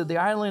exiled to the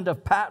island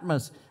of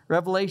Patmos.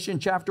 Revelation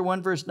chapter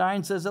 1, verse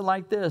 9 says it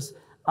like this.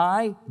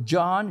 I,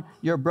 John,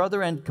 your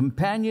brother and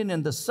companion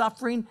in the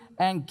suffering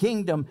and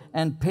kingdom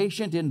and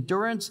patient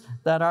endurance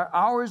that are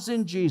ours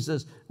in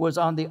Jesus, was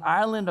on the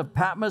island of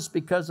Patmos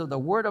because of the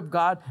word of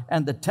God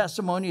and the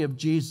testimony of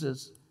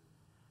Jesus.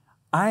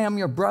 I am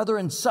your brother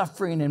in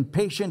suffering and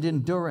patient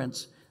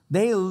endurance.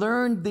 They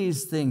learned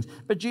these things.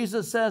 But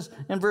Jesus says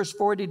in verse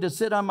 40, to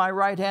sit on my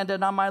right hand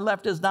and on my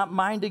left is not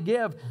mine to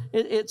give.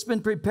 It's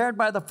been prepared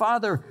by the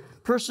Father.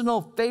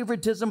 Personal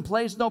favoritism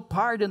plays no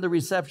part in the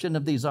reception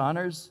of these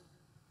honors.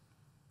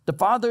 The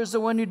Father is the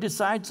one who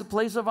decides the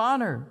place of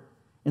honor.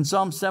 In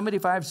Psalm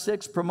 75,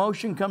 6,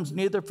 promotion comes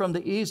neither from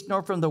the east,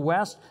 nor from the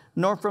west,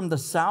 nor from the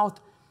south,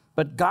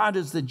 but God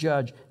is the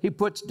judge. He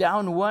puts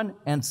down one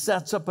and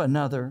sets up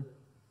another.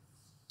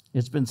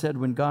 It's been said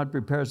when God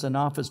prepares an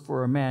office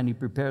for a man, He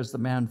prepares the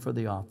man for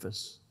the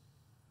office.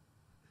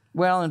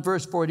 Well, in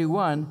verse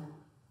 41,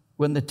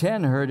 when the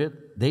 10 heard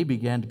it, they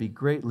began to be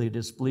greatly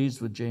displeased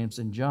with James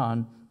and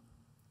John.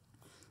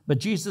 But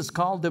Jesus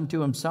called them to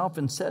Himself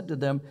and said to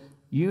them,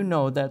 you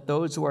know that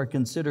those who are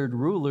considered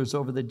rulers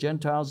over the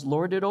Gentiles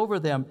lord it over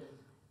them.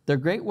 Their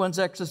great ones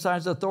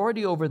exercise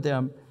authority over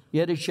them.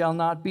 Yet it shall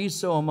not be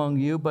so among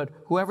you, but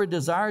whoever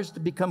desires to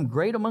become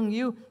great among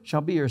you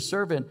shall be your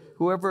servant.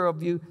 Whoever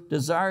of you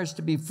desires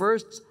to be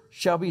first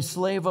shall be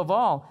slave of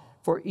all.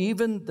 For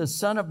even the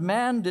Son of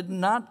Man did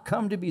not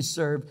come to be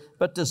served,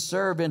 but to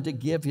serve and to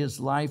give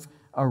His life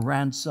a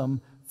ransom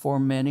for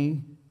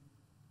many.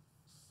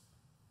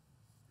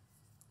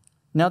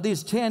 Now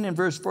these 10 in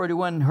verse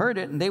 41 heard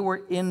it, and they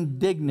were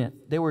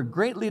indignant. They were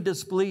greatly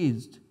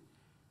displeased.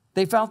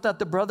 They felt that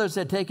the brothers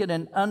had taken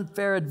an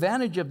unfair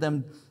advantage of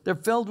them. They're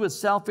filled with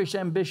selfish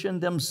ambition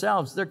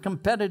themselves. They're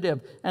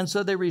competitive, and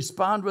so they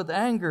respond with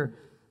anger.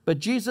 But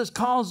Jesus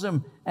calls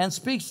them and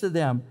speaks to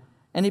them.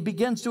 And he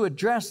begins to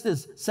address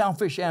this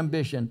selfish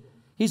ambition.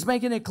 He's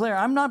making it clear,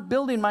 I'm not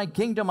building my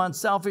kingdom on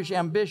selfish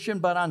ambition,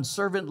 but on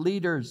servant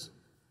leaders.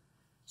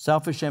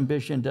 Selfish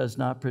ambition does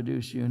not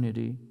produce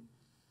unity.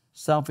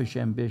 Selfish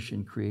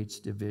ambition creates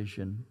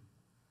division.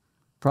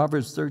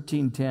 Proverbs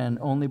 13:10,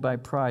 only by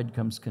pride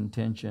comes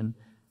contention,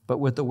 but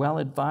with the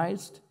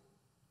well-advised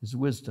is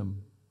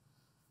wisdom.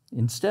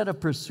 Instead of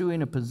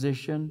pursuing a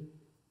position,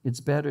 it's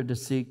better to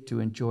seek to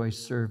enjoy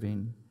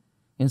serving.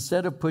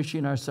 Instead of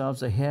pushing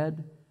ourselves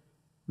ahead,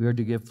 we are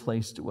to give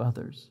place to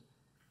others.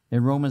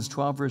 In Romans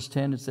 12, verse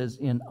 10, it says,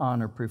 in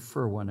honor,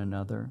 prefer one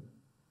another.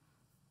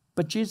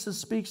 But Jesus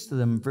speaks to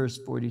them in verse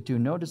 42.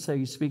 Notice how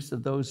he speaks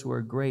of those who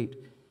are great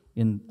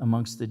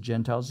amongst the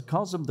Gentiles. He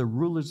calls them the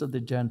rulers of the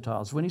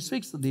Gentiles. When he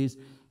speaks of these,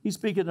 he's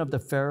speaking of the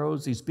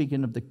pharaohs, he's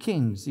speaking of the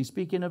kings, he's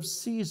speaking of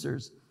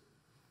Caesars.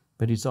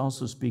 But he's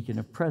also speaking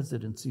of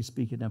presidents, he's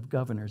speaking of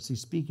governors,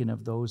 he's speaking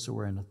of those who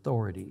are in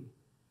authority.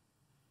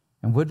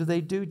 And what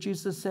do?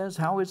 Jesus says,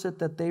 how is it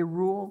that they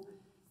rule?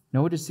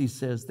 Notice he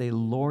says they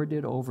lord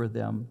it over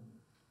them.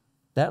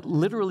 That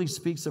literally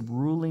speaks of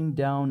ruling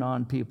down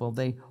on people.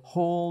 They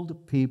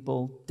hold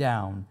people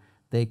down.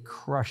 They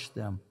crush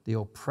them. They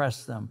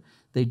oppress them.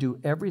 They do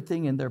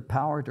everything in their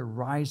power to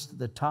rise to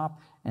the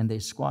top, and they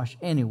squash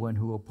anyone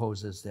who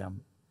opposes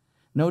them.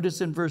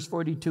 Notice in verse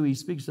 42, he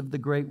speaks of the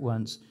great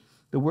ones.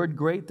 The word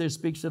great there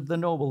speaks of the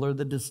noble or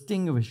the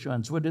distinguished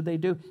ones. What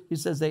do? He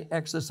says they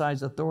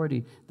exercise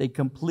authority. They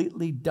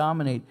completely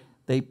dominate.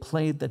 They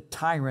play the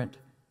tyrant.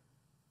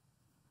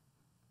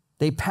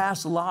 They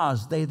pass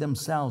laws they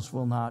themselves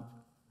will not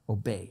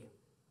obey.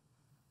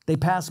 They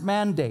pass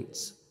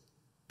mandates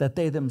that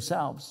they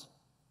themselves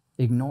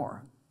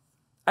ignore.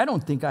 I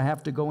don't think I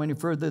have to go any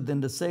further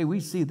than to say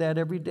we see that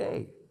every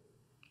day.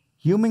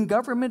 Human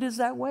government is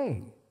that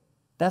way.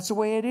 That's the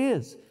way it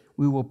is.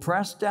 We will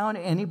press down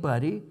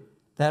anybody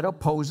that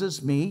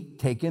opposes me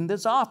taking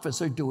this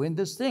office or doing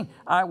this thing.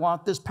 I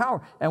want this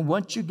power. And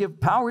once you give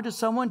power to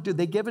someone, do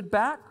they give it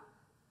back?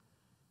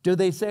 Do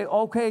they say,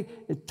 okay,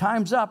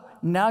 time's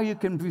up, now you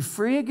can be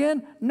free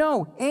again?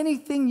 No,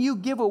 anything you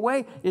give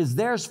away is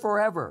theirs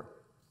forever.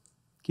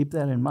 Keep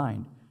that in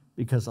mind,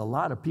 because a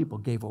lot of people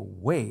gave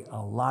away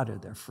a lot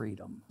of their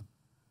freedom.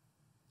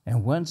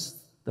 And once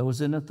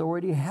those in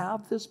authority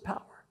have this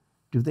power,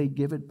 do they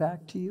give it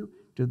back to you?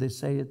 Do they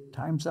say,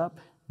 time's up,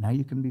 now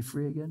you can be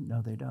free again?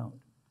 No, they don't.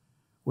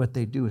 What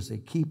they do is they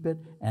keep it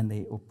and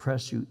they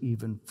oppress you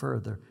even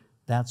further.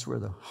 That's where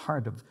the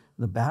heart of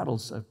the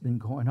battles have been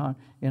going on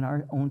in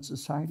our own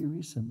society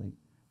recently.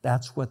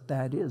 That's what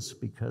that is,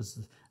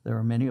 because there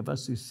are many of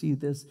us who see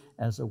this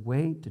as a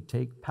way to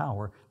take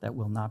power that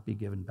will not be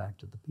given back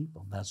to the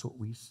people. That's what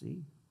we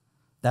see.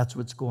 That's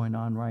what's going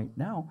on right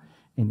now.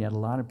 And yet a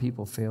lot of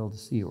people fail to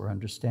see or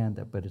understand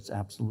that, but it's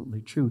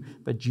absolutely true.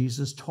 But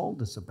Jesus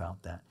told us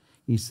about that.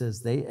 He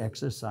says they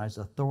exercise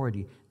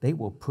authority. They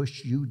will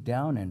push you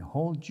down and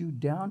hold you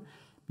down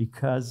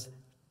because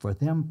for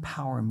them,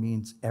 power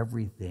means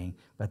everything,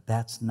 but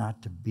that's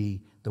not to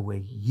be the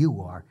way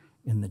you are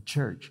in the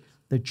church.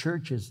 The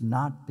church has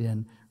not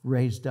been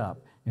raised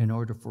up in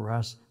order for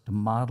us to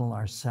model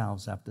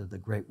ourselves after the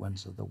great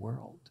ones of the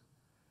world.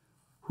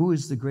 Who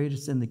is the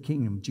greatest in the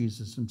kingdom?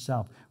 Jesus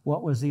himself.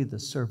 What was he? The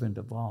servant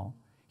of all.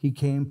 He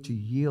came to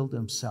yield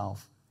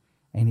himself,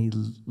 and he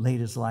laid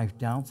his life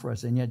down for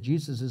us. And yet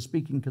Jesus is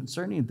speaking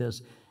concerning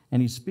this,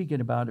 and he's speaking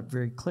about it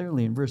very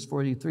clearly. In verse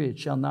 43, it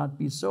shall not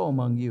be so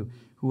among you.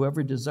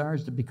 Whoever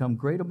desires to become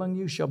great among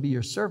you shall be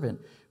your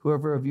servant.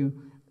 Whoever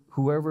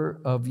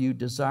of you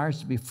desires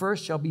to be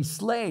first shall be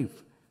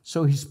slave.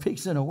 So he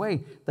speaks in a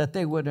way that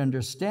they would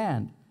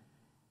understand.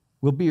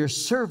 Will be your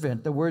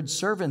servant. The word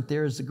servant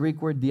there is the Greek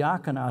word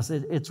diakonos.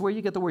 It's where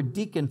you get the word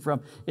deacon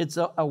from. It's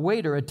a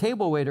waiter, a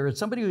table waiter. It's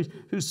somebody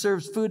who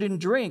serves food and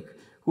drink.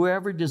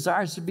 Whoever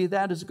desires to be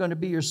that is going to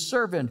be your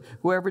servant.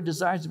 Whoever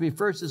desires to be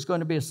first is going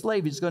to be a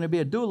slave. He's going to be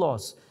a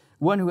doulos,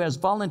 one who has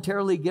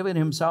voluntarily given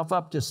himself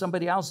up to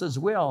somebody else's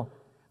will.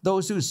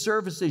 Those whose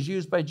service is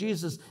used by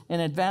Jesus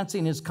in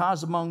advancing his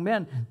cause among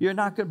men, you're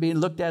not going to be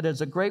looked at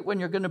as a great one.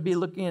 You're going to be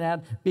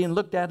being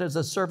looked at as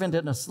a servant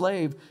and a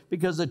slave,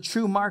 because the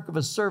true mark of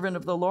a servant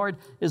of the Lord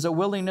is a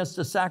willingness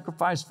to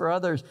sacrifice for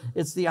others.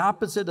 It's the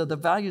opposite of the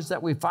values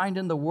that we find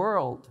in the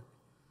world.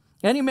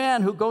 Any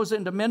man who goes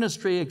into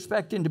ministry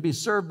expecting to be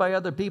served by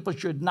other people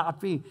should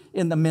not be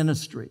in the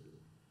ministry.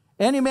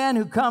 Any man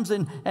who comes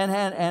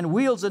and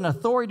wields an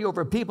authority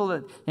over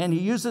people and he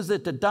uses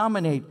it to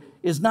dominate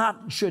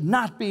should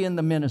not be in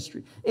the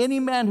ministry. Any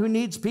man who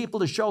needs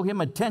people to show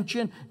him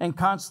attention and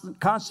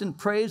constant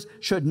praise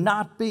should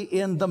not be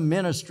in the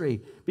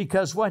ministry,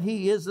 because what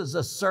he is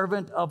a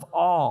servant of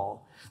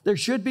all. There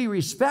should be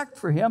respect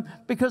for him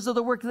because of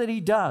the work that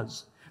he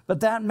does.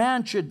 But that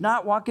man should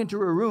not walk into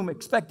a room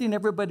expecting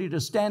everybody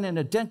to stand in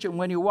attention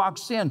when he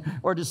walks in,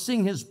 or to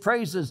sing his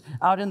praises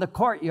out in the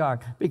courtyard,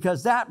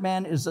 because that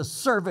man is a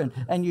servant,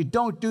 and you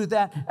don't do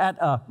that at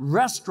a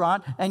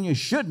restaurant, and you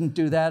shouldn't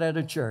do that at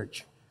a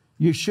church.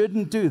 You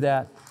shouldn't do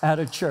that at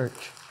a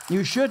church.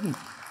 You shouldn't.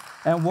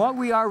 And what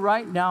we are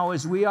right now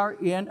is we are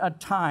in a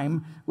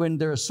time when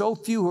there are so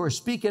few who are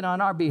speaking on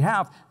our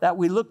behalf that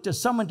we look to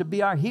someone to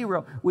be our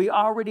hero. We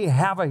already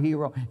have a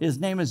hero. His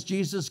name is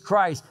Jesus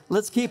Christ.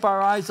 Let's keep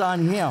our eyes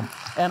on him.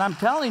 And I'm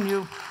telling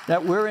you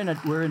that we're in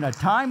a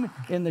time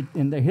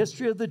in the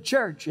history of the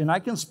church, and I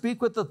can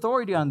speak with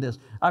authority on this.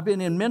 I've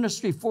been in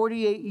ministry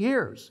 48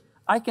 years.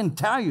 I can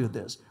tell you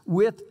this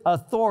with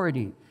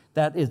authority,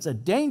 that it's a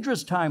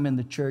dangerous time in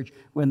the church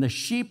when the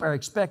sheep are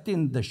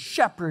expecting the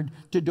shepherd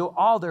to do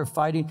all their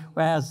fighting,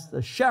 whereas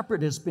the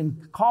shepherd has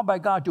been called by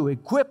God to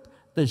equip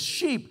the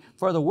sheep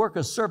for the work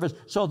of service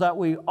so that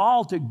we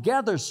all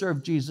together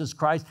serve Jesus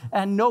Christ,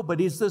 and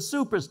nobody's the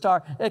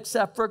superstar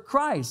except for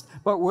Christ.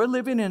 But we're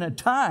living in a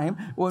time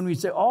when we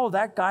say, oh,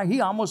 that guy, he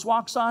almost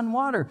walks on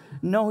water.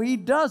 No, he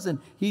doesn't.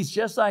 He's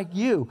just like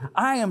you.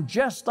 I am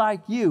just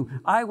like you.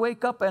 I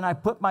wake up and I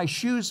put my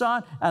shoes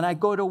on and I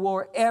go to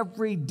war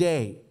every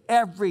day.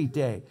 Every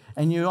day.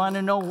 And you want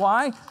to know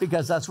why?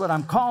 Because that's what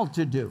I'm called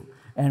to do.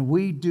 And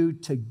we do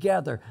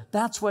together.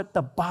 That's what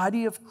the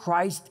body of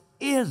Christ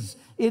is.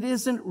 It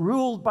isn't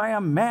ruled by a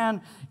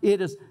man.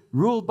 It is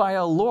ruled by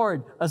a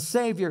Lord, a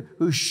Savior,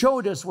 who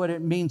showed us what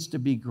it means to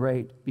be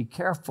great. Be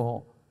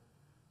careful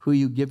who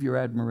you give your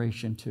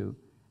admiration to.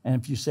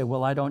 And if you say,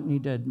 well, I don't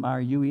need to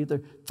admire you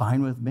either,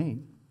 fine with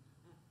me.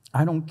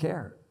 I don't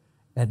care.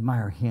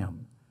 Admire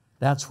him.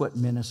 That's what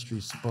ministry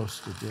is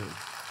supposed to do.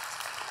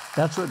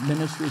 That's what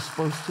ministry is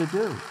supposed to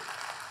do.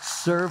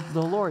 Serve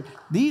the Lord.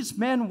 These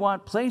men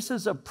want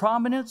places of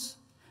prominence.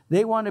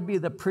 They want to be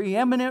the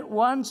preeminent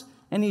ones.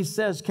 And he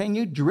says, can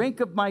you drink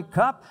of my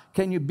cup?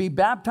 Can you be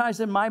baptized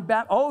in my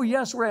baptism? Oh,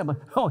 yes, Rabbi.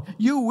 Oh,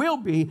 you will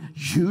be.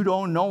 You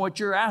don't know what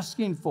you're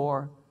asking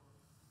for.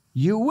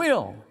 You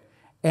will.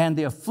 And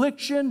the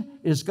affliction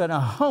is going to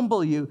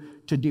humble you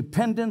to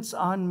dependence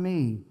on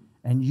me,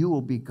 and you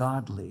will be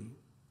godly.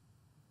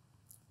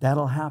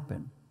 That'll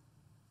happen.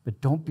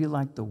 But don't be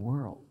like the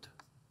world.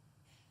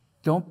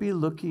 Don't be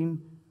looking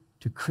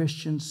to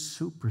Christian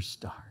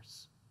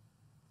superstars.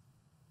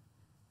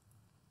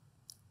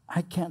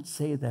 I can't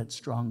say that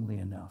strongly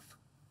enough.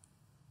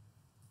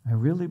 I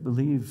really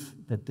believe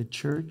that the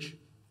church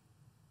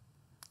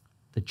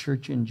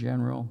in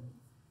general,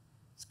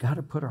 has got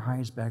to put our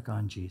eyes back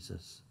on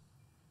Jesus.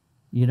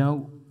 You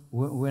know,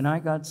 when I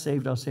got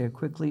saved, I'll say it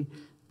quickly,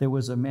 there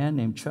was a man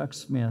named Chuck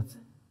Smith.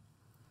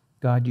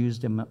 God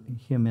used him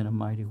in a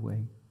mighty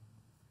way.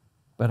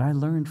 But I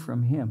learned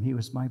from him. He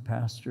was my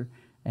pastor,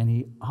 and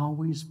he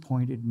always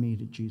pointed me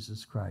to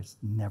Jesus Christ,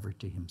 never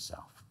to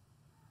himself.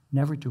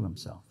 Never to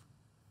himself.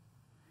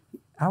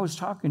 I was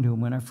talking to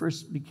him when I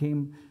first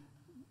became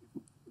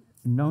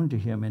known to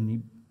him,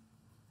 and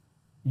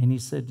he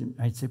said,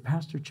 I'd say,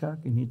 Pastor Chuck,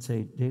 and he'd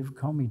say, Dave,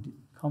 call me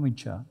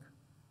Chuck.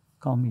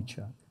 Call me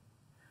Chuck.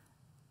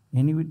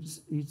 And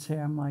he'd say,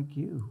 I'm like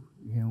you,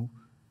 and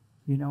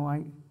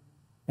I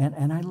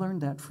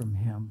learned that from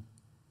him.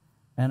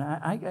 And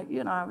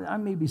I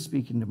may be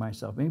speaking to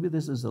myself. Maybe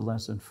this is a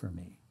lesson for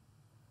me.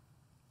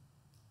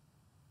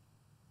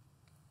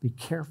 Be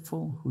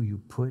careful who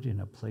you put in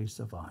a place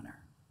of honor.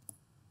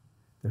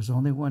 There's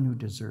only one who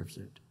deserves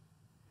it.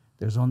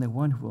 There's only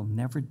one who will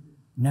never,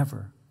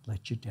 never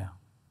let you down.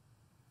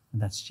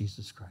 And that's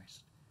Jesus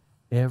Christ.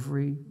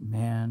 Every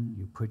man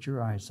you put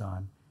your eyes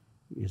on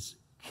is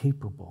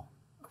capable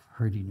of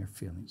hurting your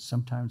feelings,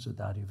 sometimes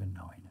without even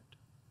knowing it.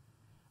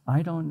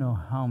 I don't know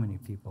how many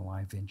people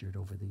I've injured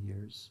over the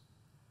years.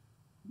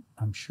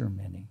 I'm sure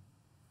many.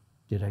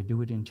 Did I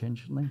do it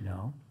intentionally?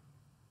 No.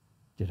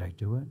 Did I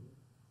do it?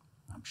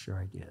 I'm sure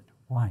I did.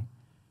 Why?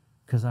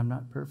 Because I'm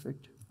not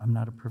perfect. I'm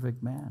not a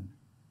perfect man.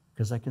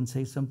 Because I can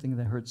say something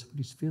that hurts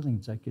somebody's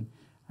feelings. I'm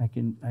a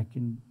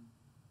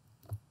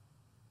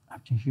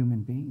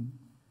human being.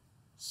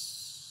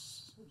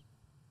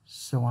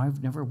 So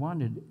I've never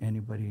wanted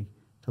anybody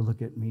to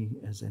look at me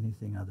as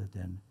anything other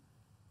than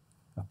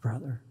a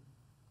brother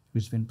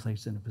who's been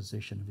placed in a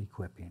position of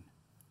equipping.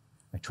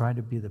 I try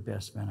to be the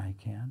best man I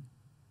can.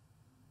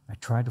 I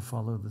try to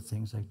follow the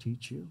things I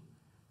teach you.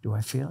 Do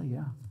I fail?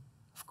 Yeah,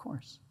 of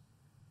course.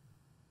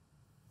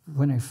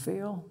 When I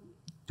fail,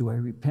 do I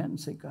repent and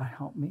say, God,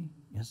 help me?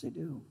 Yes, I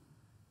do.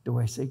 Do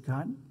I say,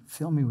 God,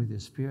 fill me with your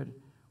Spirit?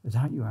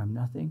 Without you, I'm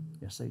nothing?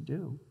 Yes, I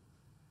do.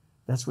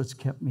 That's what's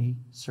kept me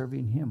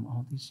serving him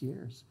all these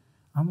years.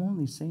 I'm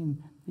only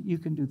saying that you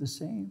can do the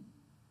same.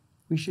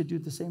 We should do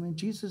the same. And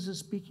Jesus is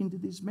speaking to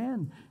these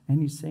men, and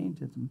he's saying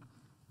to them,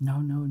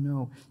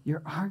 no.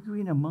 You're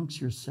arguing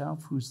amongst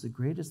yourself who's the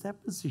greatest.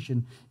 That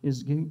position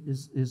is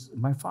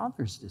my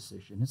Father's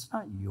decision. It's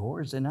not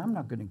yours, and I'm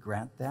not going to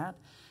grant that.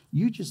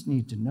 You just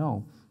need to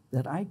know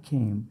that I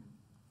came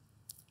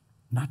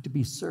not to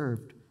be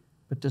served,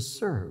 but to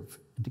serve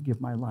and to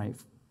give my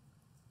life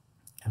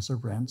as a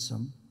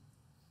ransom.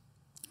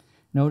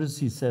 Notice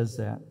he says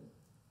that.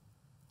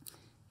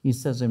 He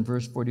says in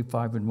verse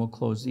 45, and we'll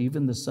close,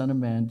 even the Son of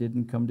Man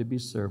didn't come to be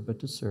served, but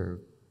to serve,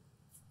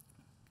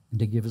 and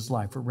to give his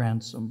life a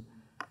ransom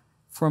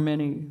for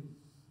many.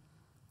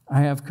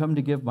 I have come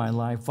to give my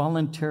life,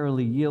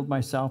 voluntarily yield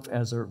myself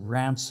as a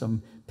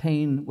ransom,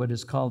 paying what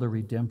is called a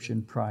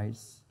redemption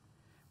price.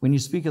 When you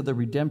speak of the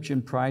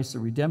redemption price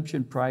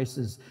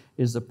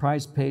is the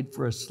price paid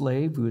for a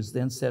slave who is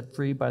then set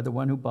free by the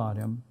one who bought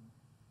him.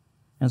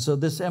 And so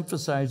this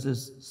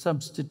emphasizes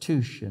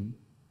substitution.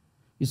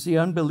 You see,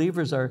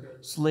 unbelievers are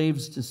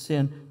slaves to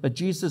sin, but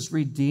Jesus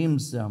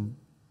redeems them.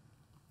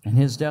 And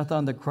his death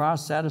on the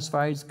cross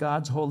satisfies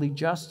God's holy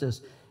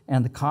justice.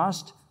 And the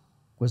cost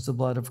was the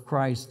blood of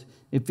Christ.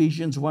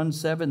 Ephesians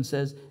 1:7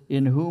 says,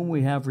 in whom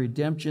we have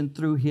redemption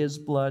through his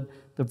blood,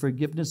 the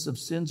forgiveness of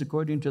sins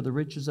according to the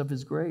riches of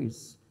his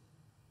grace.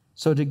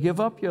 So to give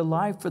up your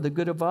life for the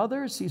good of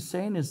others, he's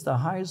saying, is the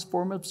highest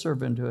form of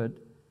servanthood.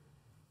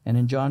 And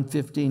in John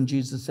 15,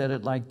 Jesus said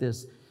it like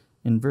this.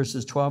 In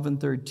verses 12 and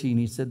 13,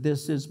 he said,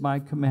 this is my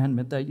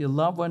commandment, that you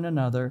love one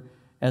another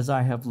as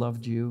I have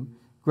loved you.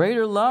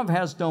 Greater love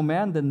has no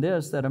man than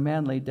this, that a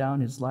man lay down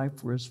his life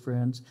for his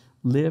friends,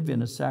 live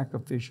in a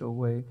sacrificial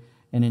way.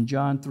 And in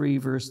John 3,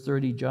 verse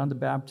 30, John the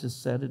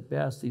Baptist said it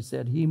best. He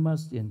said, he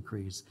must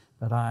increase,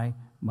 but I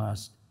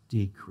must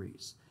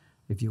decrease.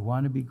 If you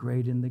want to be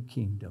great in the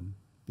kingdom,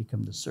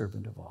 become the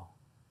servant of all.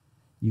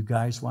 You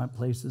guys want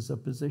places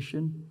of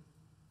position?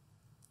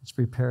 It's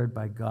prepared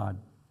by God.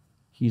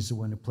 He's the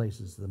one who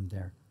places them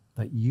there.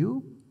 But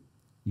you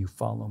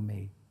follow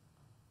me.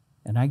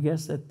 And I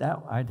guess that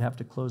I'd have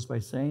to close by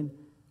saying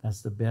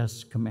that's the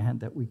best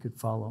command that we could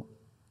follow.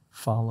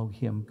 Follow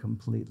him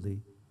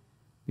completely.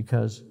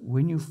 Because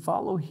when you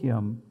follow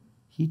him,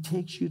 he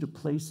takes you to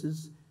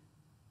places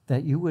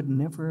that you would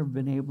never have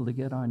been able to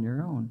get on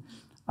your own.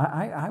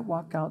 I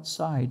walk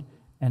outside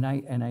and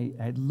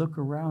I look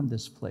around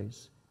this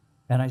place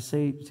and I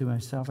say to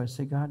myself, I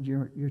say, God,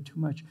 you're too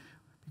much.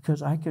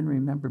 Because I can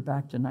remember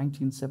back to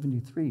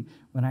 1973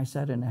 when I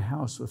sat in a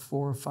house with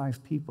 4 or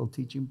 5 people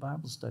teaching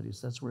Bible studies.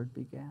 That's where it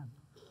began.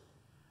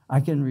 I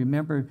can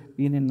remember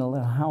being in a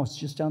little house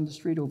just down the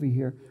street over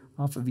here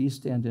off of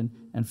East End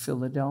and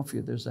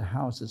Philadelphia. There's a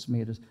house that's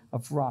made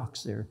of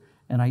rocks there.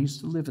 And I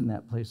used to live in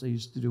that place. I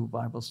used to do a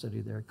Bible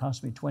study there. It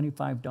cost me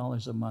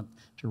 $25 a month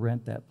to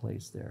rent that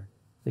place there.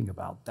 Think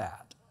about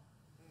that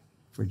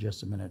for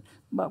just a minute.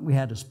 But we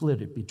had to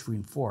split it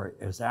between 4.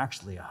 It was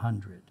actually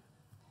 100.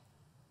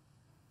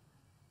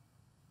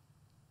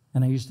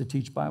 And I used to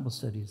teach Bible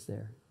studies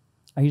there.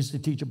 I used to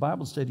teach a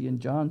Bible study in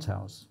John's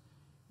house.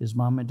 His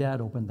mom and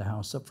dad opened the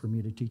house up for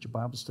me to teach a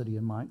Bible study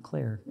in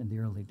Montclair in the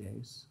early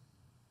days.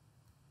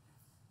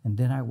 And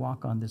then I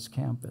walk on this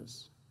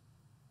campus,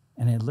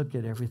 and I look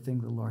at everything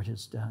the Lord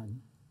has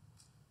done.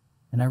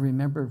 And I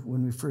remember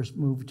when we first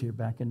moved here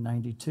back in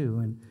 92,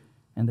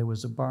 and there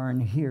was a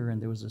barn here,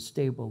 and there was a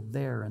stable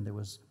there, and there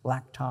was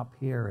blacktop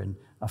here, and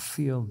a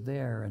field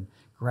there, and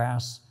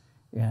grass,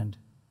 and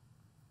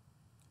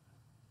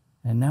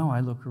now I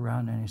look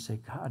around and I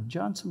say, God,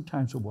 John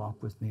sometimes will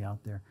walk with me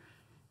out there.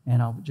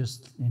 And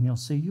he'll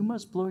say, you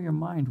must blow your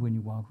mind when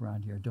you walk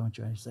around here, don't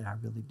you? I say, I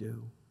really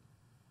do.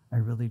 I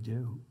really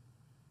do.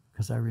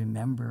 Because I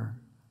remember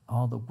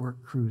all the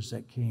work crews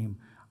that came,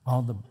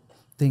 all the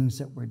things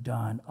that were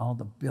done, all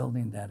the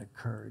building that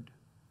occurred.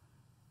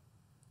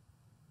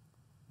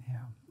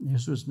 Yeah,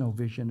 this was no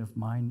vision of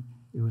mine.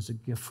 It was a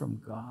gift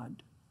from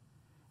God.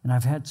 And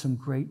I've had some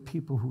great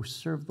people who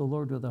served the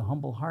Lord with a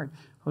humble heart.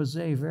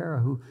 Jose Vera,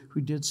 who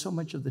did so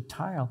much of the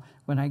tile.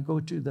 When I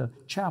go to the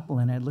chapel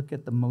and I look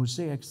at the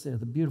mosaics there,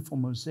 the beautiful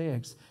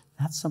mosaics,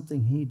 that's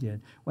something he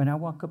did. When I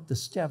walk up the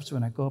steps,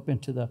 when I go up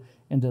into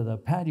the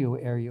patio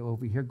area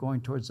over here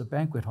going towards the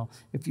banquet hall,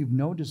 if you've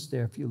noticed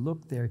there, if you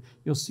look there,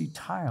 you'll see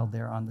tile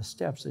there on the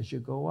steps as you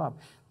go up.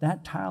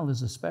 That tile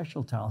is a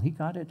special tile. He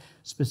got it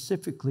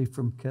specifically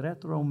from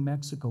Querétaro,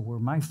 Mexico, where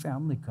my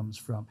family comes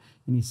from.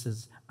 And he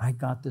says, I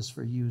got this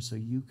for you so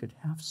you could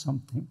have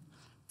something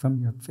from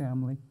your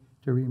family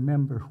to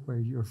remember where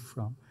you're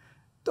from.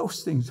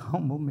 Those things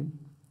humble me.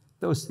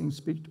 Those things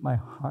speak to my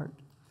heart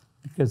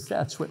because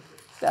that's what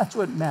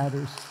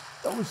matters.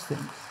 Those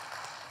things.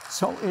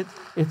 So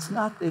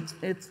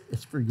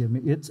forgive me.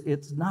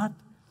 It's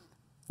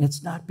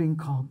not being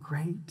called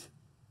great.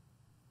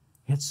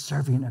 It's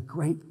serving a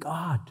great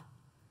God.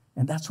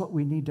 And that's what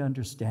we need to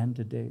understand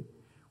today.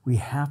 We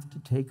have to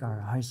take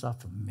our eyes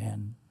off of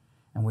men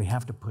and we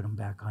have to put them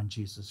back on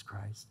Jesus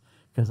Christ.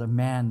 Because a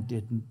man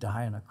didn't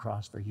die on a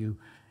cross for you.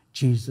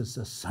 Jesus,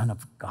 the Son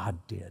of God,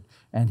 did.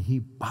 And he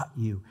bought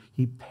you.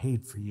 He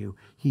paid for you.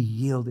 He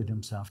yielded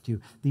himself to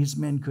you. These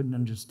men couldn't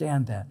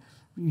understand that.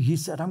 He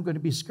said, I'm going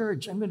to be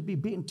scourged. I'm going to be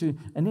beaten to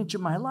an inch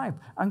of my life.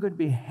 I'm going to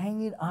be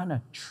hanging on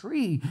a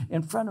tree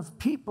in front of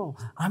people.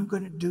 I'm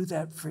going to do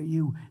that for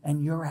you.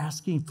 And you're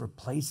asking for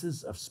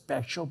places of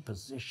special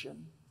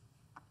position.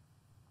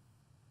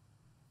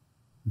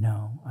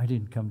 No, I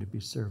didn't come to be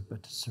served,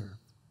 but to serve,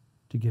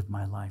 to give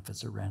my life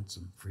as a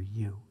ransom for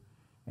you.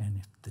 And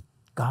if the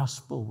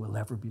gospel will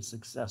ever be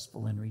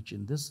successful in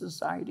reaching this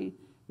society,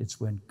 it's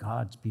when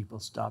God's people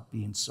stop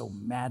being so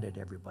mad at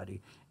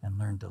everybody and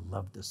learn to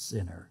love the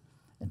sinner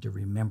and to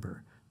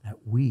remember that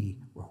we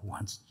were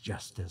once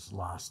just as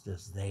lost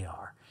as they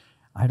are.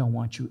 I don't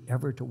want you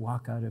ever to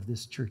walk out of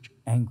this church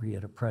angry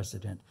at a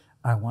president.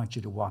 I want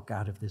you to walk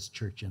out of this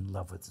church in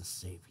love with the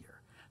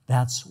Savior.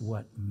 That's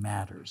what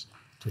matters.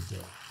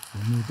 today.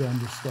 We need to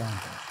understand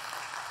that.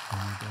 We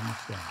need to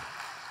understand that.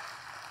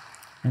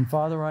 And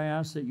Father, I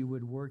ask that you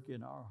would work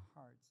in our